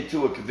walk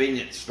into a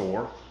convenience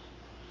store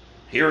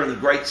here in the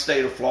great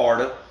state of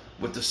Florida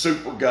with the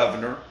super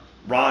governor,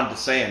 Ron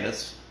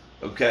DeSantis,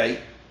 okay,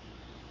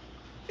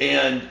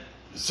 and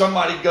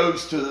somebody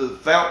goes to the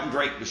fountain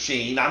drink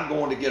machine, I'm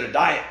going to get a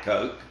Diet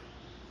Coke.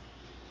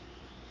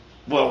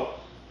 Well,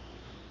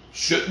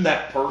 shouldn't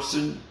that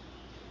person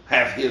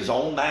have his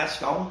own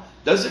mask on?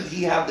 Doesn't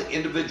he have the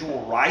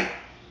individual right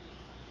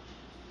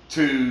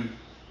to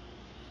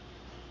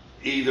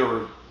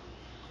either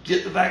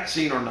get the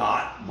vaccine or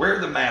not, wear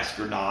the mask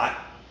or not,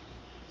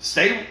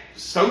 stay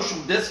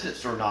social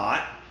distance or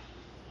not?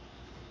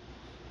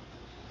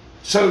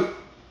 So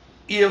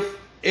if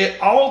it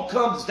all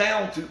comes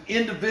down to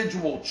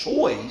individual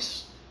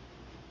choice,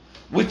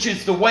 which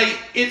is the way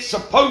it's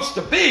supposed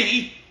to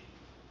be,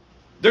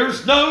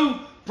 there's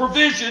no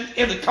provision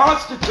in the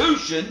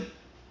Constitution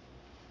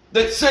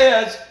that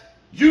says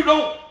you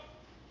don't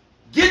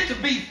get to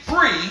be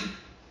free,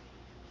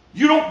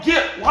 you don't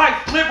get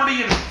life,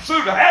 liberty, and the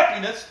pursuit of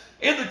happiness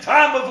in the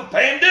time of a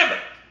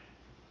pandemic.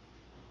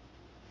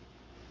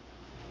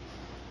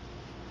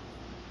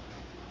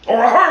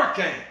 Or a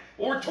hurricane,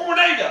 or a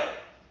tornado.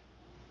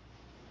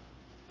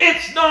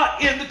 It's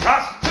not in the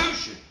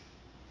Constitution.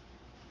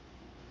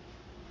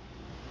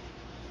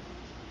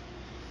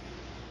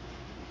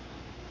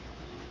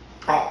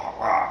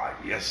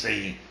 You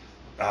see,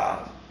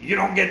 you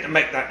don't get to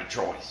make that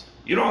choice.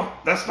 You don't.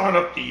 That's not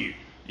up to you.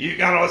 You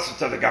got to listen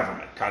to the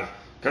government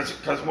because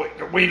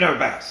we know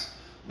best.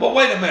 Well,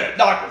 wait a minute,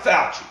 Dr.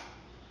 Fauci.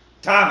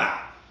 Time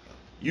out.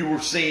 You were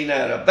seen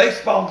at a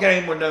baseball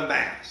game with no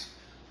mask.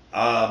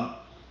 Well,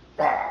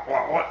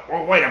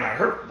 wait a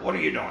minute. What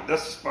are you doing?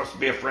 This is supposed to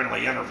be a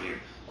friendly interview.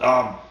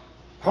 Hold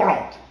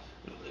on.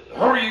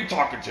 Who are you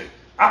talking to?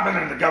 I've been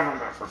in the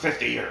government for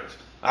 50 years.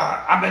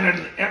 I've been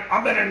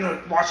in the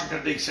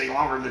Washington D.C.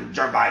 longer than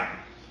Joe Biden.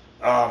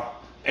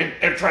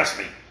 And trust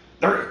me,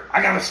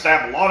 I got to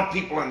stab a lot of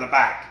people in the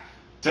back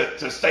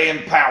to stay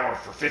in power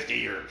for 50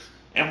 years.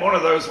 And one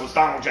of those was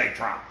Donald J.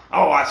 Trump.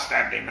 Oh, I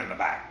stabbed him in the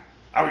back.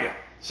 Oh yeah.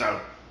 So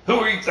who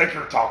do you think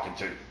you're talking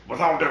to? With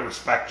all due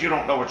respect, you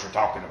don't know what you're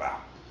talking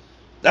about.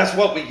 That's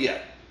what we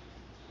get.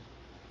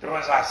 Do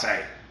as I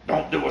say.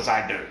 Don't do as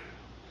I do.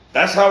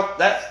 That's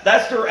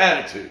their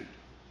attitude.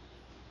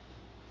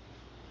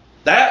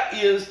 That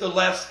is the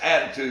left's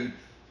attitude.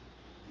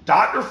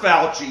 Dr.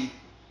 Fauci,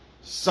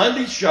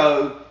 Sunday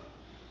show,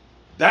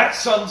 that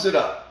sums it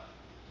up.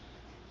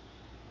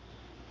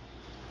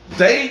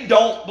 They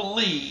don't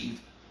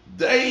believe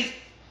that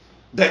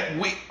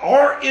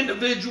our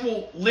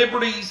individual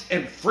liberties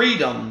and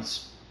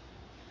freedoms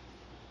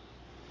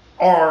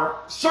are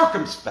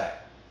circumspect.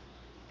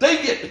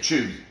 They get to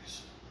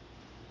choose.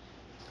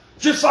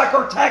 Just like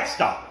our tax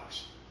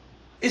dollars.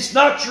 It's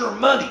not your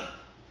money.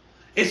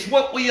 It's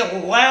what we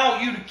allow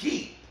you to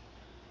keep.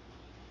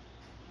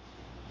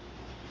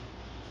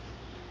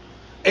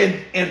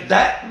 And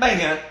that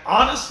man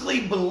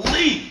honestly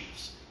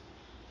believes,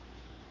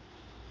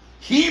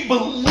 he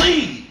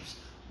believes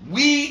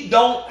we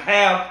don't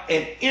have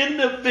an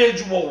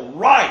individual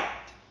right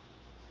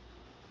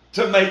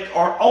to make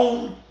our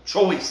own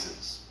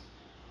choices.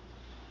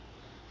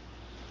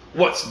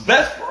 What's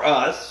best for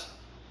us,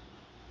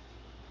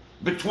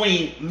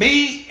 between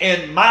me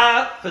and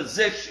my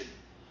physician,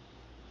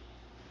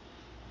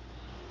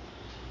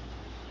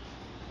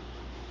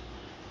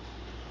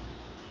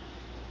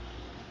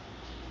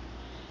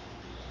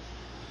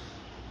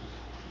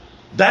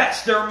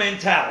 that's their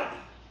mentality.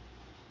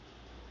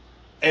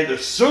 And the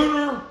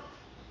sooner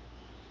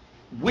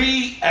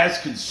we as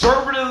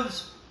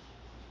conservatives,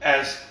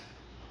 as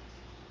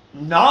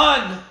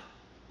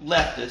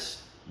non-leftists,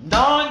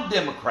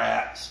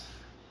 non-democrats,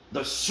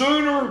 the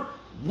sooner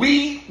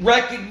we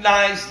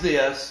recognize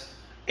this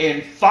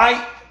and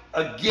fight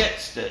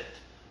against it,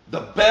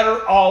 the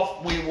better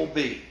off we will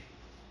be.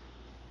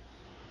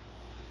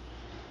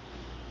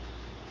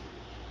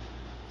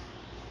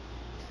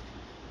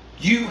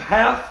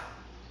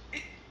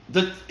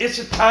 It's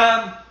a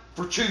time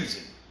for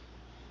choosing.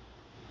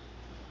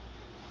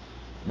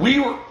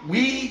 We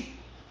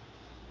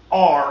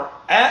are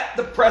at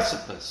the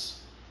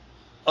precipice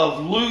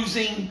of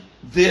losing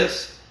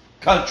this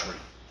country.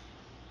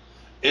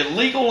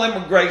 Illegal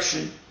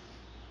immigration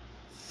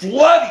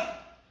flooding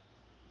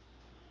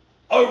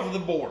over the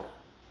border.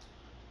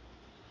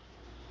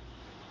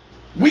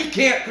 We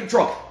can't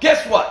control.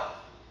 Guess what?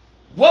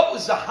 What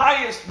was the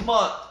highest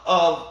month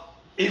of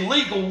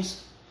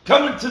illegals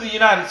coming to the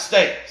United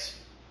States?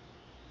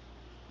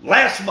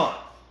 Last month.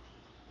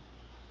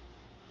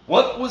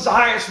 What was the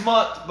highest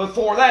month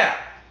before that?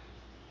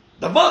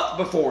 The month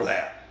before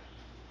that.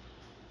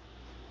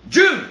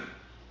 June.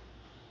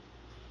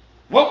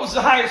 What was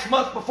the highest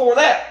month before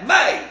that?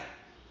 May.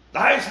 The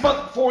highest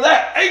month before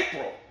that?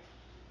 April.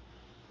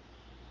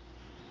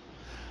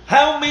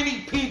 How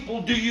many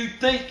people do you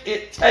think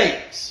it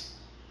takes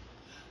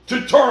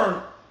to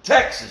turn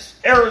Texas,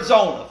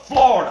 Arizona,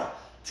 Florida,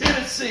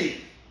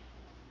 Tennessee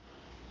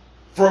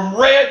from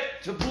red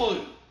to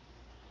blue?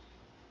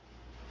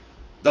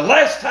 The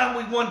last time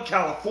we won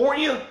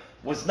California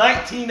was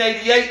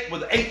 1988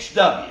 with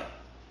HW.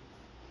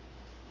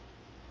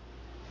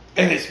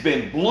 And it's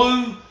been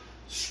blue,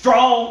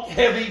 strong,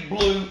 heavy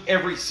blue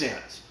ever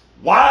since.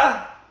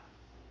 Why?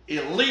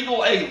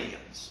 Illegal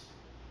aliens.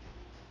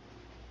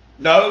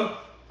 No,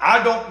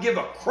 I don't give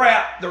a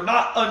crap. They're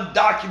not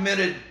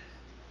undocumented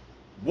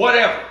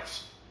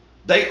whatevers.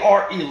 They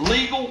are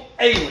illegal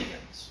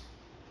aliens.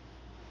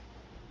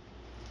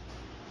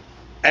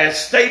 As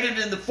stated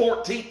in the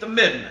 14th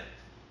Amendment.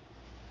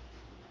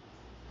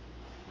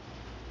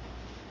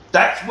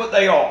 That's what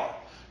they are.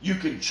 You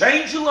can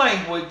change the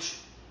language,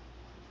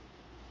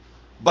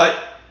 but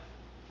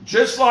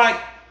just like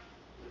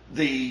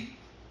the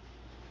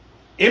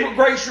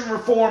immigration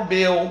reform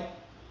bill,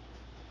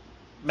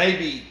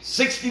 maybe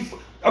 60...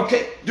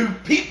 Okay, do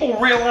people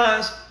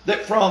realize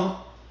that from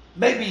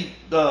maybe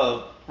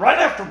the right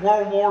after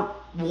World War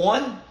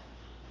I,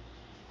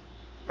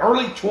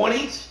 early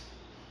 20s,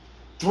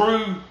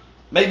 through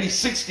maybe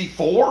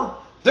 64,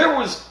 there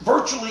was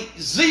virtually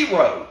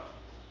zero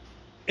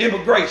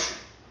immigration.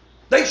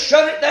 They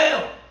shut it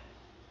down.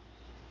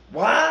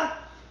 Why?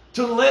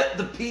 To let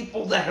the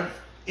people that have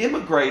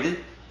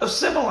immigrated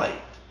assimilate.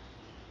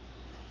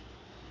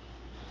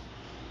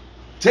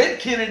 Ted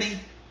Kennedy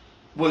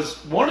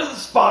was one of the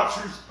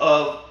sponsors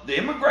of the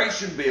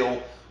immigration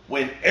bill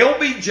when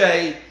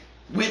LBJ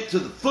went to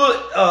the foot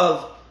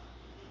of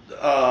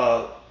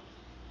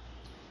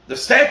the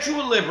Statue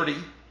of Liberty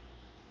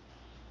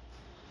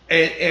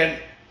and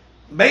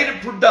made a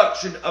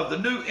production of the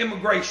new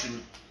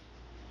immigration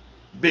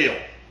bill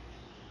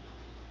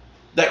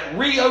that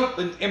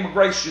reopened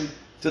immigration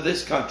to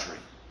this country.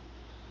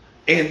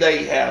 And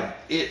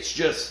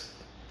it's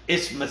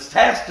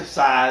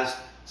metastasized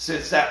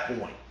since that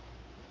point.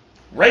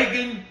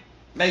 Reagan,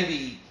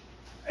 maybe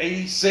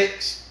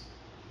 86,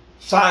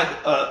 signed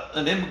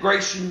an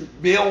immigration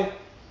bill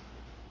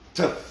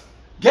to,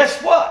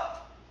 guess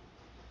what?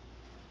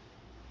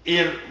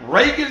 In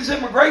Reagan's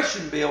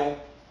immigration bill,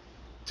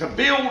 to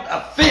build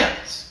a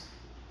fence,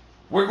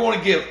 we're going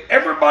to give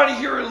everybody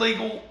here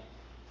illegal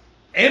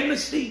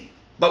amnesty,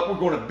 but we're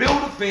going to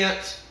build a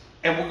fence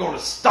and we're going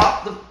to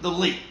stop the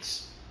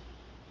leaks.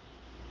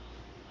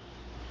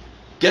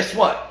 Guess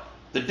what?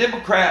 The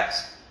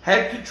Democrats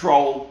had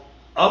control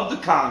of the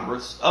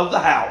Congress, of the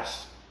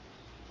House,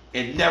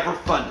 and never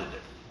funded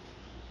it.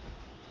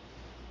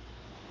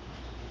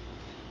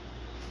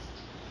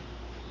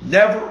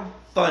 Never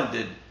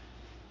funded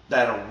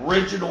that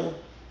original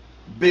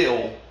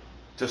bill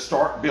to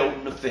start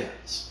building the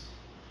fence,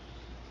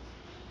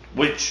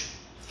 which,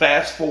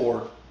 fast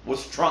forward,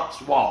 was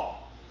Trump's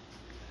wall.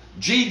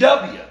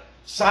 GW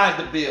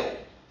signed a bill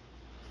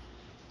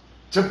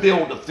to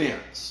build a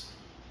fence.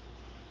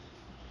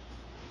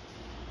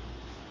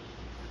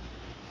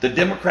 The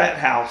Democrat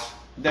House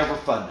never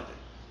funded it.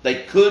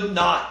 They could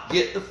not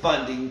get the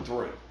funding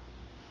through.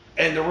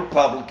 And the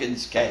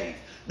Republicans caved.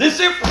 This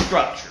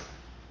infrastructure.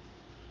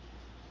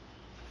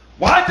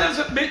 Why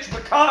doesn't Mitch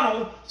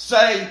McConnell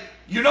say,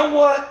 you know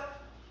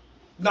what?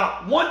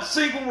 Not one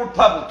single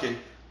Republican,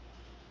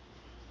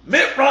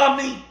 Mitt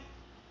Romney,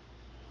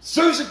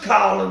 Susan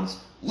Collins,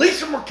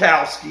 Lisa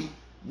Murkowski,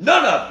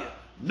 none of you,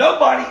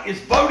 nobody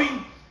is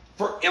voting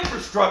for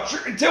infrastructure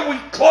until we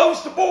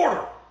close the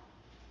border.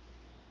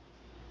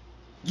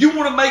 You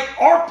want to make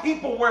our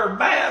people wear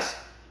masks,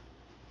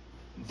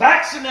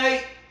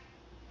 vaccinate,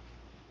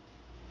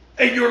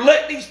 and you're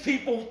letting these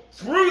people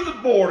through the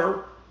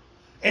border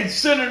and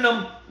sending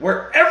them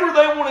wherever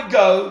they want to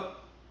go,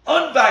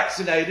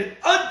 unvaccinated,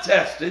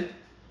 untested,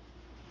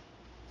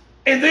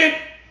 and then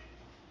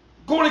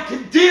going to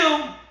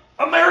condemn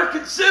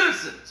American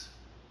citizens.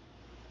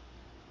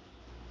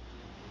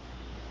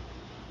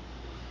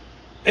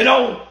 And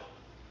old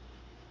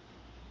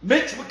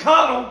Mitch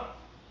McConnell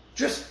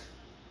just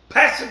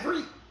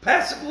passively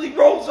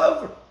rolls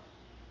over.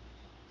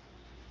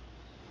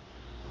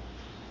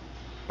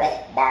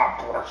 Oh,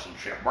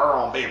 bipartisanship. We're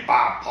going to be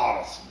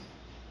bipartisan.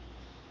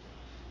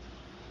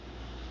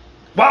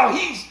 While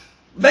he's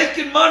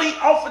making money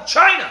off of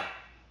China.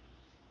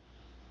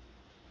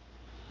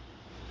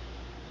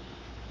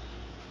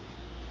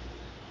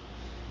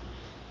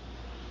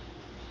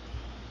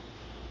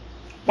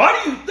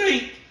 Why do you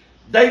think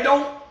they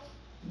don't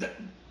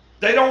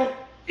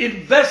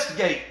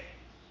investigate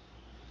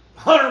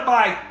Hunter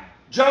Biden,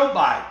 Joe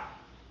Biden,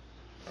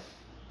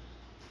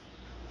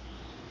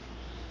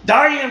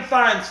 Dianne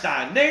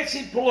Feinstein,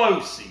 Nancy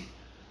Pelosi,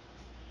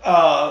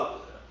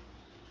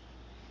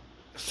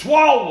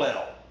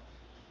 Swalwell?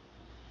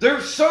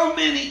 There's so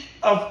many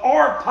of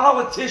our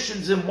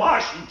politicians in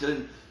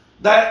Washington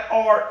that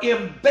are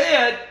in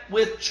bed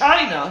with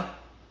China,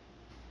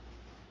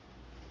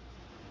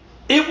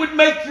 it would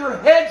make your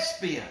head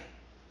spin.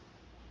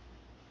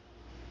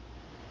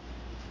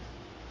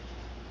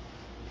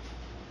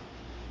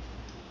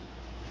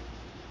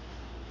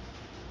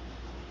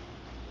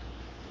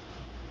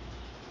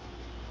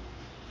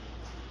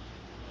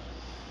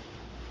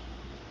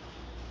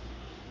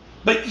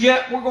 But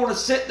yet we're going to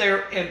sit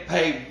there and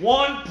pay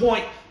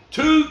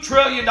 $1.2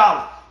 trillion.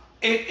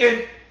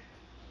 And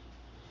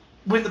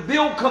when the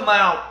bill come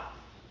out,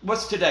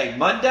 what's today?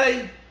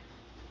 Monday?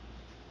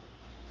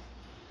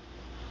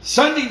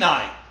 Sunday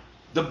night,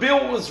 the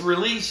bill was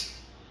released.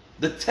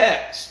 The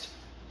text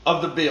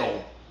of the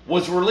bill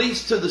was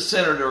released to the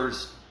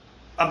senators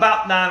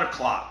about 9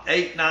 o'clock,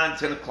 8, 9,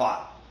 10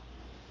 o'clock.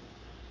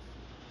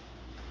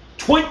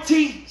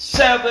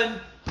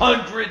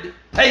 2,700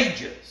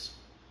 pages.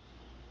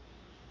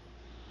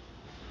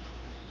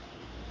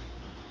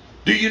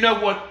 Do you know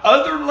what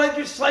other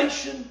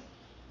legislation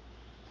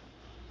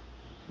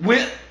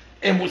went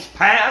and was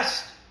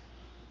passed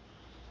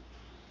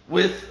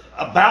with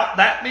about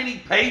that many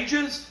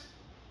pages?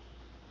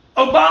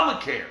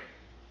 Obamacare,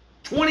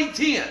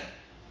 2010.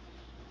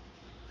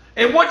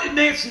 And what did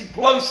Nancy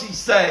Pelosi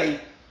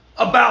say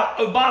about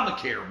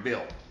Obamacare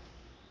bill?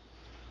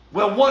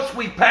 Well, once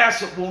we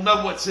pass it, we'll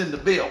know what's in the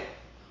bill.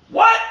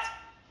 What?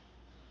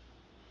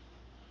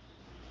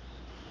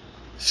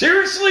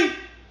 Seriously?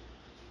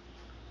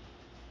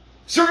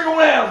 So we're going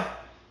to have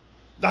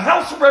the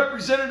House of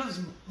Representatives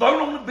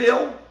vote on the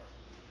bill,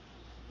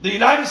 the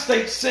United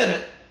States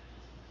Senate,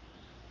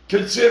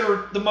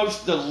 considered the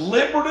most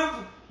deliberative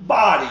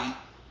body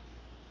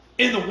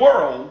in the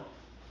world,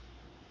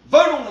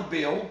 vote on the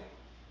bill,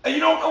 and you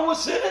don't know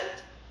what's in it?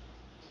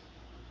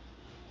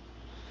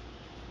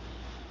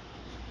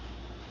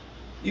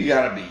 You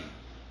gotta be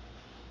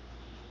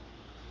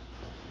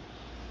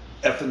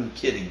effing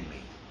kidding me.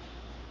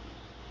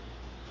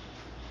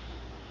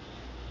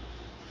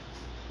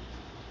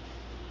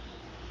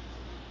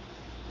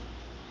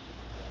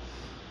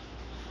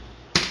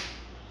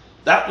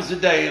 That was the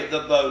day of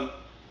the vote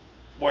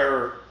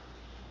where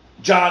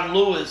John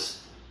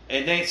Lewis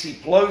and Nancy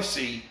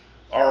Pelosi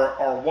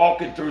are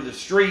walking through the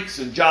streets,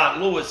 and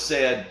John Lewis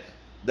said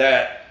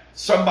that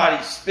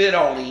somebody spit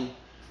on him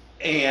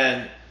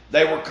and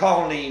they were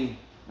calling him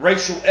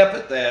racial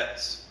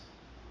epithets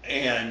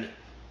and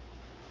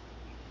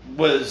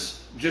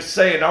was just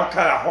saying all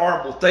kind of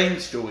horrible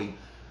things to him.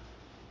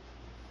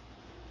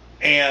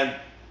 And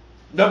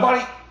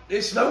nobody,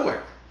 it's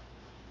nowhere.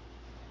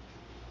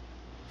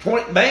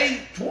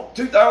 May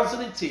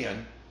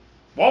 2010,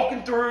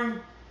 walking through,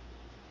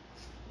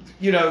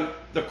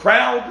 the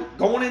crowd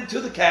going into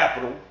the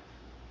Capitol.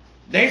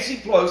 Nancy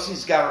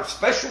Pelosi's got her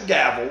special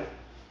gavel,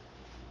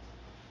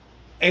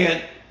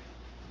 and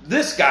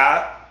this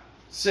guy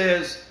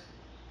says,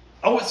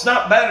 oh, it's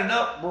not bad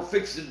enough we're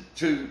fixing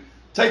to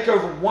take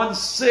over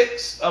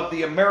 1/6 of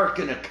the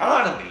American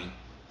economy,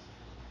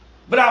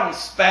 but I was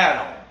spat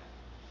on.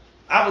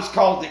 I was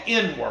called the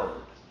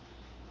N-word.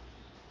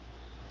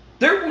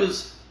 There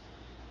was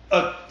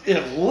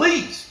at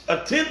least a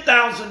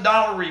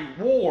 $10,000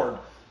 reward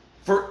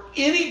for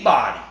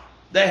anybody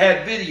that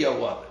had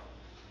video of it.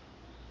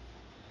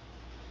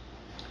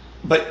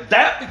 But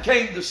that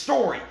became the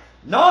story,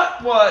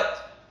 not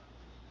what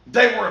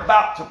they were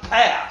about to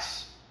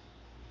pass.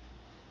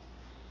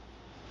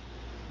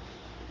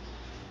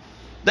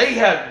 They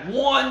had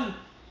one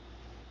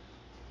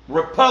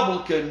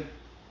Republican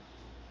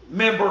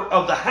member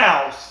of the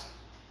House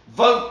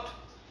vote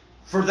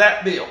for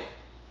that bill.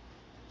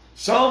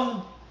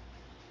 Some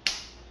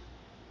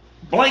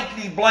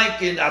blankety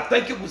blank in, I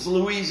think it was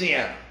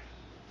Louisiana.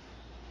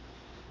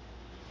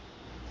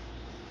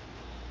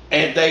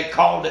 And they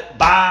called it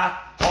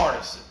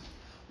bipartisan.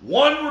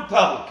 One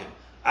Republican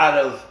out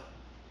of,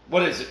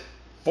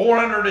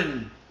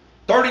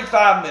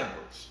 435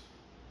 members.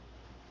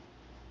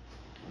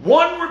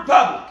 One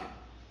Republican,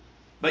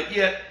 but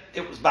yet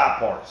it was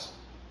bipartisan.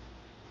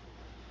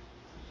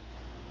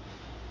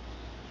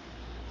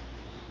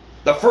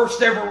 The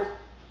first ever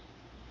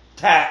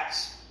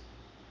tax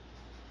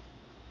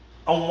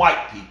on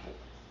white people.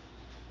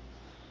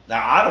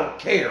 Now, I don't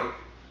care.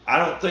 I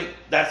don't think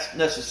that's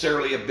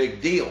necessarily a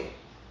big deal.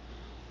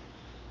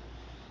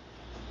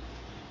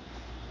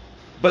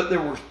 But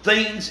there were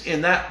things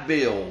in that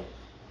bill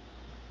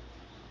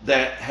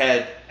that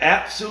had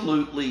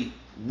absolutely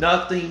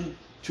nothing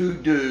to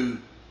do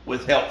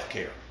with health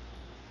care.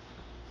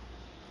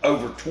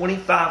 Over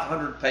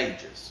 2,500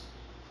 pages.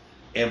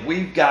 And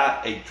we've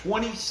got a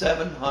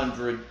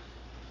 2,700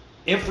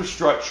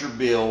 infrastructure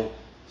bill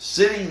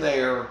sitting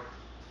there.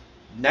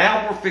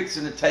 Now we're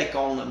fixing to take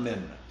on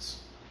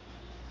amendments.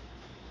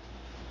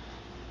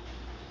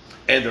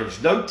 And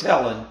there's no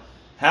telling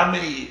how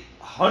many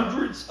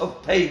hundreds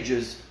of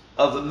pages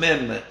of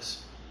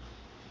amendments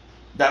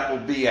that will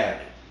be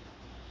added.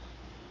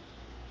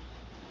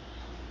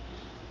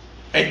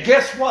 And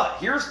guess what?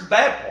 Here's the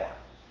bad part.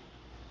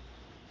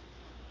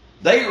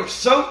 They are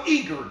so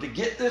eager to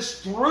get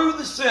this through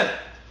the Senate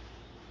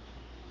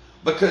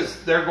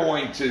because they're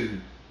going to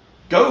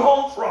go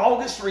home for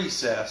August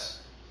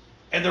recess,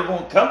 and they're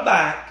going to come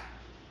back,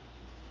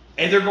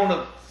 and they're going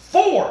to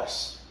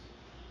force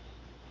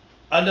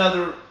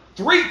another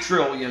 $3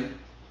 trillion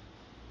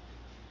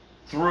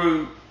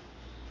through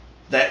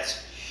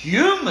that's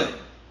human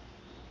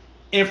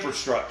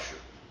infrastructure.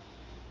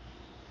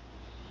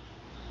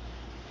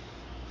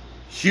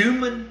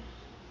 Human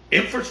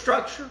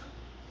infrastructure?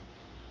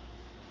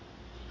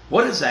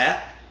 What is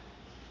that?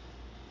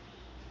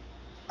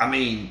 I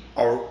mean,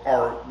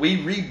 are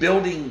we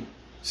rebuilding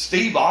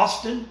Steve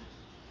Austin,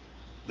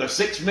 the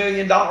 $6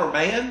 million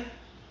man?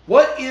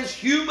 What is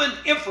human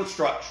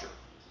infrastructure?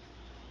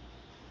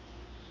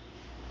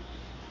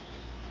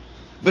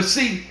 But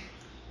see,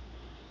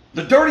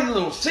 the dirty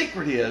little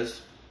secret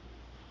is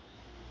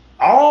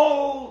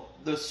all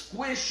the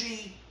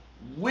squishy,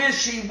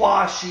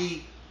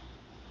 wishy-washy,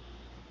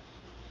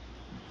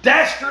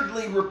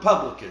 dastardly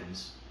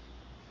Republicans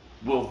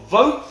will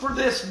vote for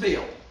this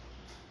bill.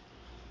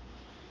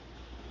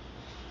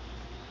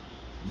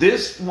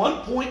 This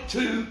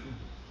 $1.2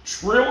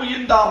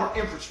 trillion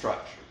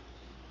infrastructure.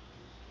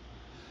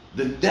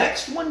 The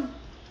next one,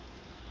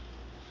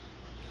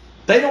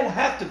 they don't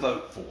have to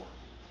vote for.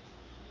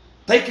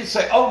 They can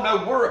say, oh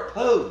no, we're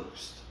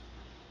opposed.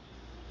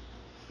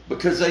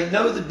 Because they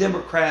know the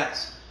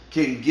Democrats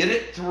can get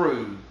it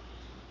through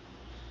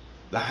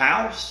the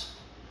House,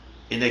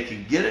 and they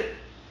can get it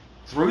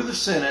through the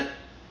Senate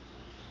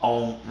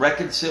on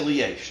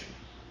reconciliation.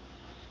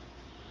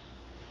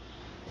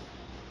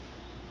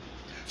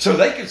 So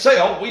they can say,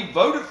 oh, we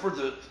voted for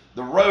the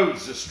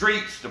roads, the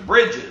streets, the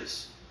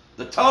bridges,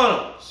 the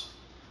tunnels.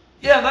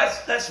 Yeah,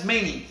 that's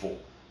meaningful.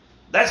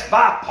 That's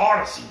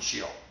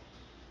bipartisanship.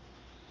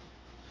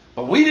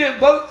 But we didn't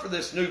vote for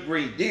this new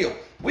Green Deal.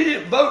 We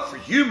didn't vote for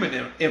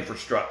human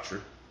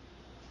infrastructure.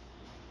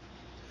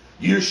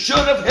 You should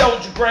have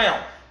held your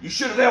ground. You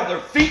should have held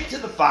their feet to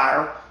the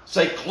fire,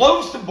 say,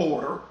 close the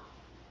border.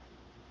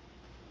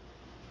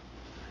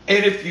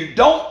 And if you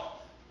don't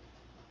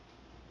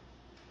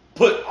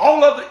put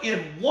all of it in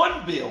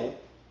one bill,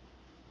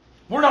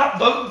 we're not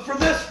voting for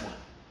this one.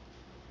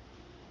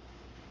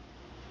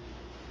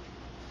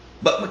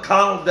 But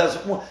McConnell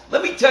doesn't want.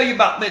 Let me tell you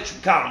about Mitch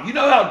McConnell. You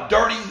know how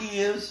dirty he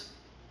is?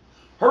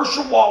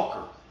 Herschel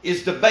Walker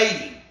is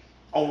debating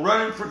on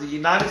running for the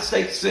United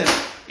States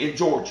Senate in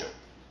Georgia.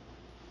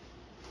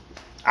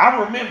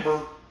 I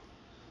remember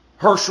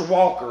Herschel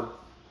Walker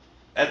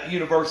at the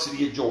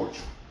University of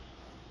Georgia.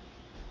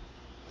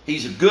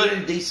 He's a good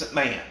and decent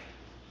man.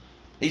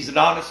 He's an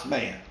honest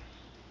man.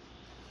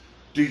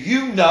 Do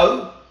you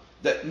know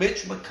that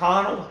Mitch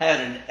McConnell had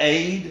an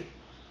aide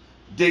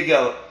dig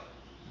up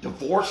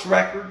divorce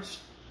records,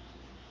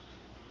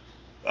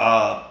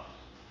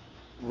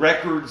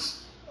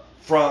 records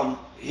from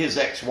his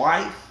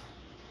ex-wife,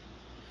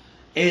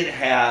 and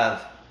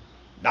have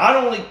not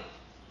only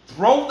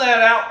thrown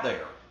that out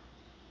there,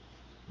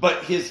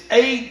 but his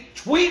aide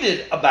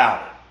tweeted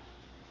about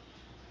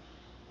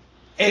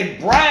it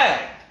and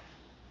bragged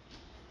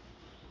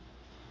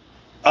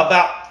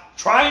about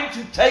trying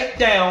to take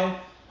down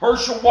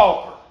Herschel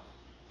Walker,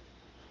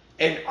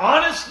 an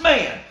honest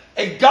man,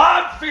 a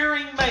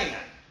God-fearing man,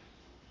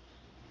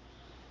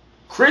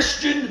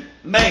 Christian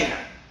man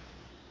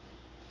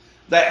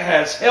that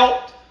has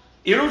helped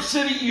inner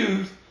city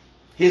youth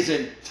his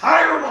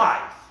entire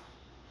life.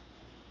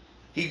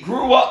 He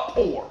grew up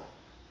poor.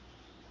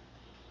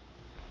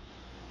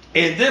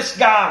 And this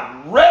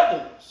guy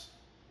revels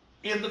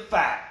in the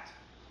fact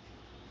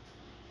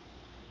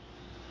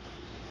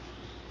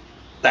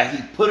that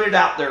he put it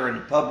out there in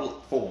a public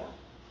forum.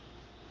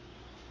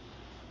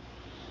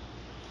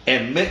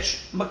 And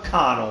Mitch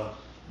McConnell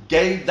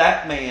gave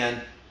that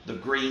man the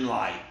green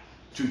light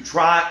to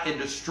try and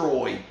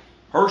destroy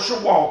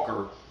Herschel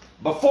Walker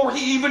before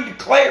he even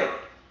declared.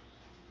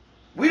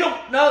 We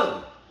don't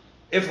know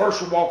if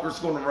Herschel Walker's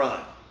going to run.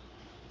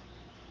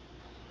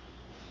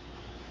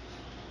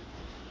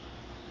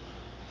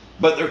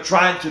 But they're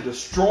trying to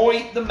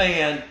destroy the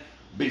man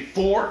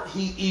before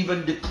he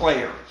even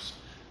declares.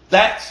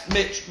 That's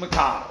Mitch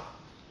McConnell.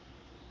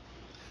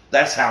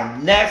 That's how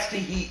nasty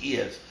he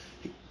is.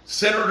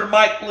 Senator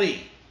Mike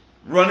Lee,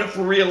 running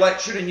for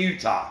re-election in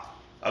Utah.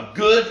 A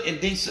good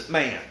and decent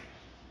man.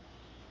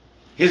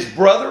 His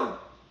brother,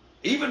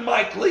 even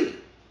Mike Lee,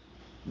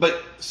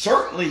 but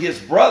certainly his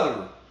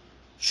brother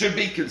should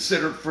be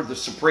considered for the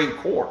Supreme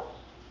Court.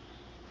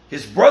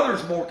 His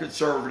brother's more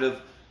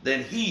conservative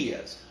than he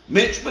is.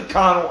 Mitch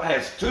McConnell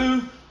has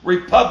two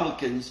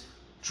Republicans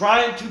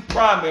trying to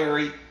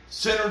primary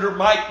Senator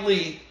Mike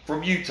Lee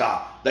from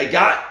Utah. They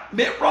got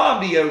Mitt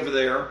Romney over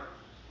there,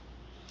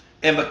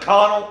 and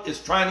McConnell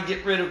is trying to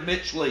get rid of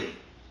Mitch Lee.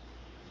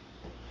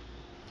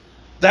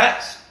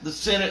 That's the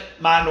Senate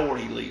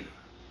minority leader.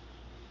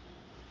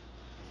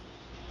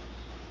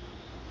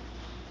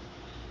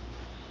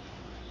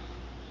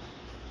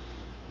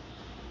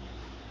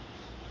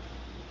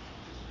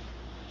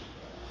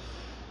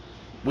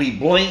 We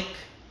blink,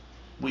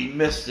 we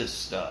miss this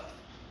stuff.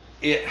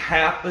 It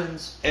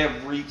happens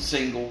every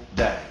single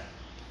day.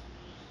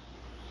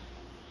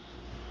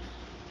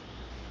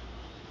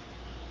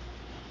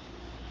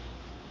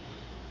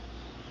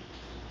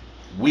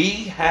 We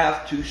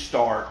have to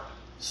start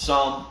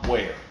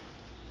somewhere.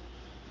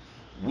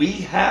 We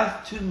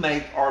have to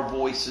make our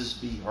voices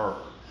be heard.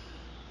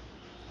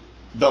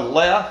 The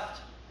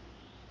left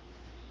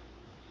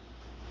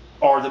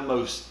are the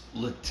most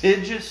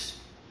litigious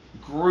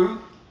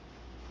group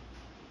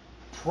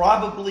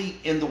probably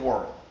in the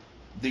world.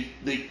 The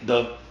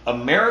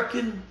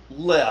American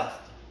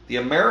left, the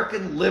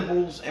American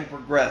liberals and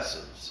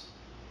progressives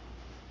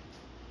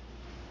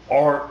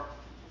are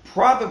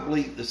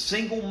probably the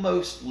single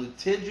most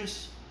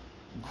litigious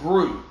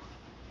group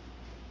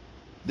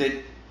that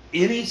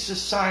any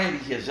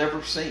society has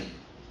ever seen.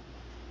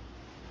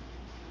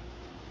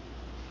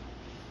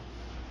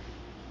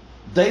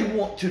 They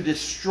want to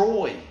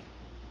destroy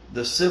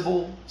the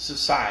civil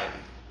society.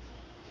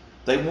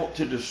 They want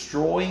to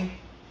destroy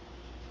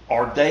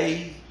our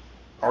daily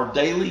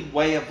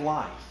way of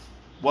life,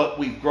 what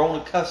we've grown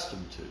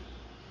accustomed to,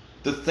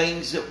 the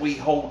things that we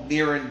hold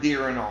near and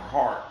dear in our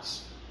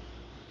hearts.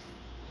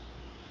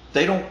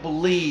 They don't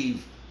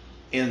believe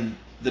in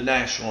the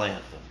national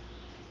anthem,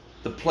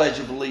 the Pledge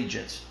of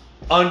Allegiance,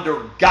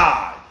 under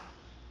God.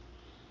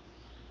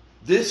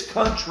 This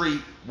country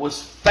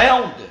was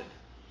founded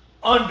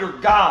under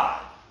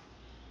God.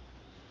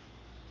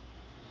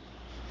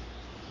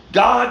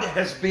 God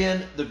has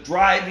been the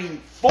driving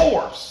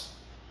force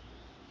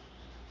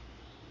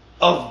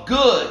of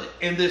good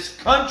in this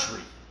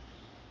country.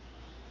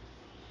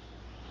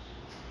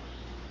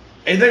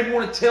 And they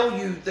want to tell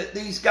you that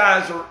these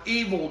guys are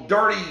evil,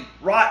 dirty,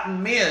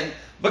 rotten men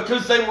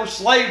because they were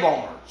slave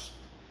owners.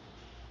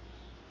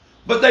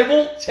 But they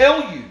won't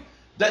tell you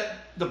that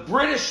the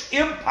British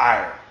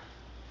Empire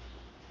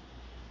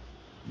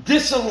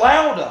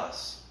disallowed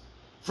us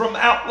from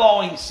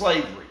outlawing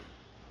slavery.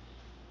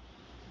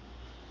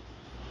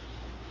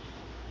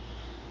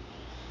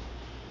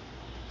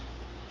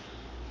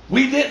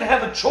 We didn't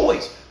have a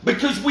choice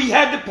because we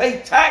had to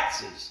pay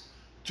taxes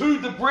to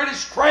the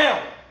British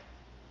Crown.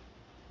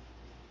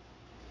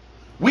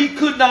 We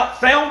could not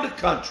found a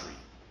country.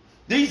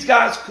 These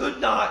guys could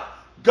not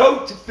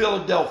go to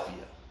Philadelphia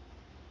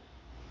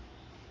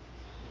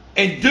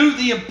and do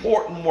the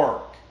important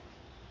work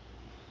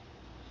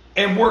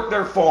and work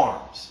their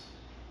farms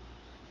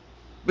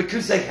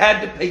because they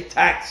had to pay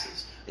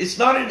taxes. It's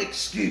not an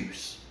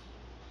excuse.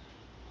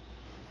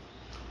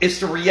 It's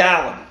the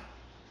reality.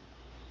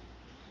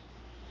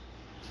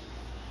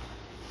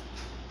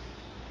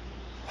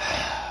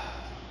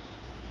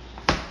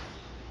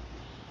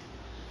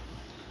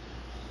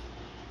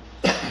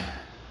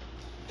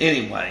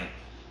 Anyway,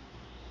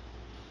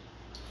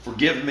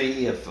 forgive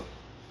me if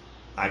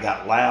I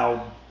got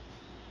loud.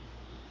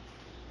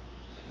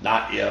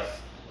 Not if.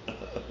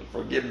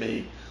 Forgive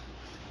me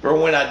for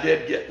when I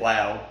did get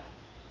loud.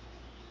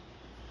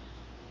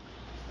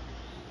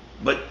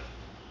 But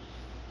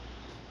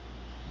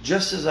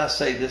just as I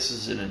say this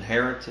is an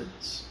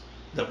inheritance,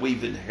 that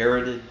we've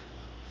inherited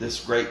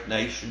this great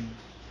nation,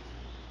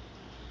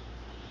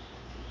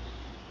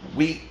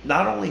 we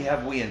not only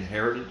have we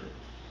inherited it,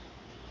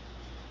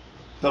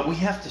 but we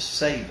have to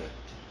save it.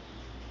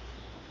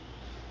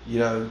 You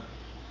know,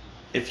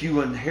 if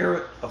you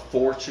inherit a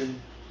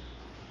fortune,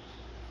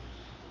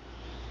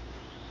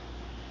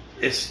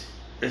 it's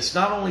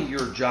not only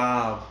your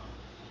job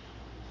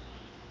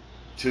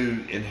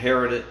to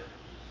inherit it,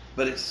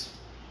 but it's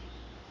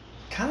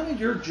kind of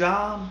your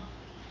job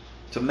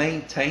to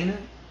maintain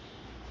it,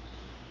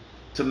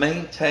 to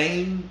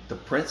maintain the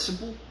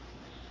principle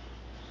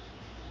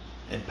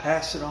and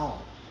pass it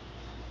on.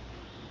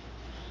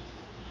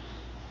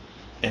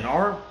 And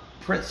our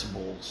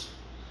principles,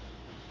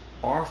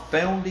 our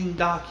founding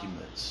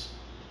documents,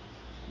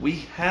 we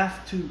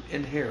have to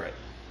inherit,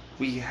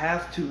 we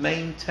have to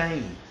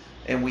maintain,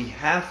 and we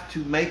have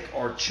to make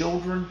our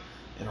children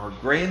and our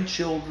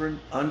grandchildren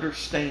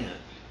understand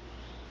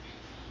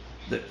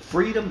that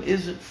freedom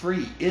isn't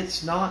free.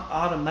 It's not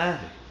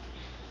automatic.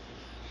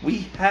 We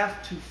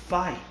have to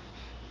fight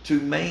to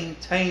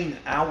maintain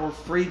our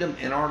freedom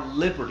and our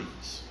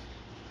liberties.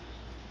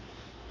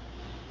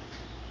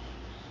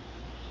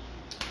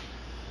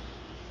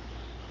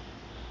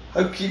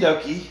 Okie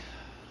dokie.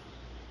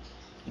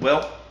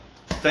 Well,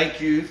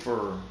 thank you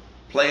for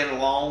playing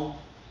along,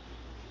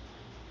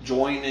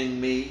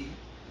 joining me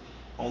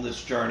on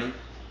this journey.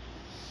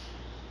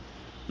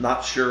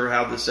 Not sure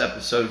how this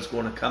episode's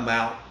going to come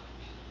out,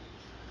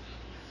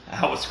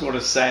 how it's going to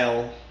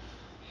sound,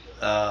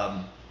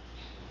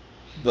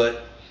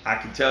 but I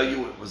can tell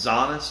you it was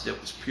honest,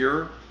 it was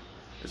pure,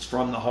 it's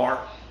from the heart,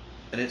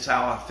 and it's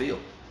how I feel.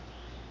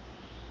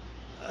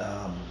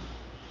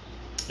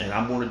 And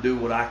I'm going to do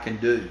what I can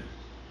do.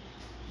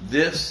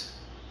 This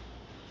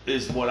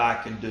is what I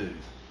can do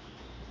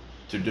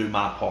to do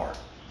my part.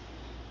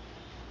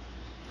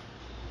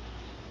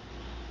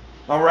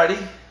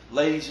 Alrighty,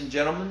 ladies and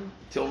gentlemen,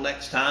 until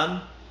next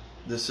time,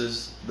 this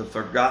is the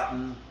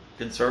Forgotten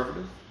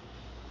Conservative.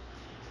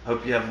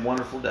 Hope you have a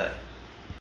wonderful day.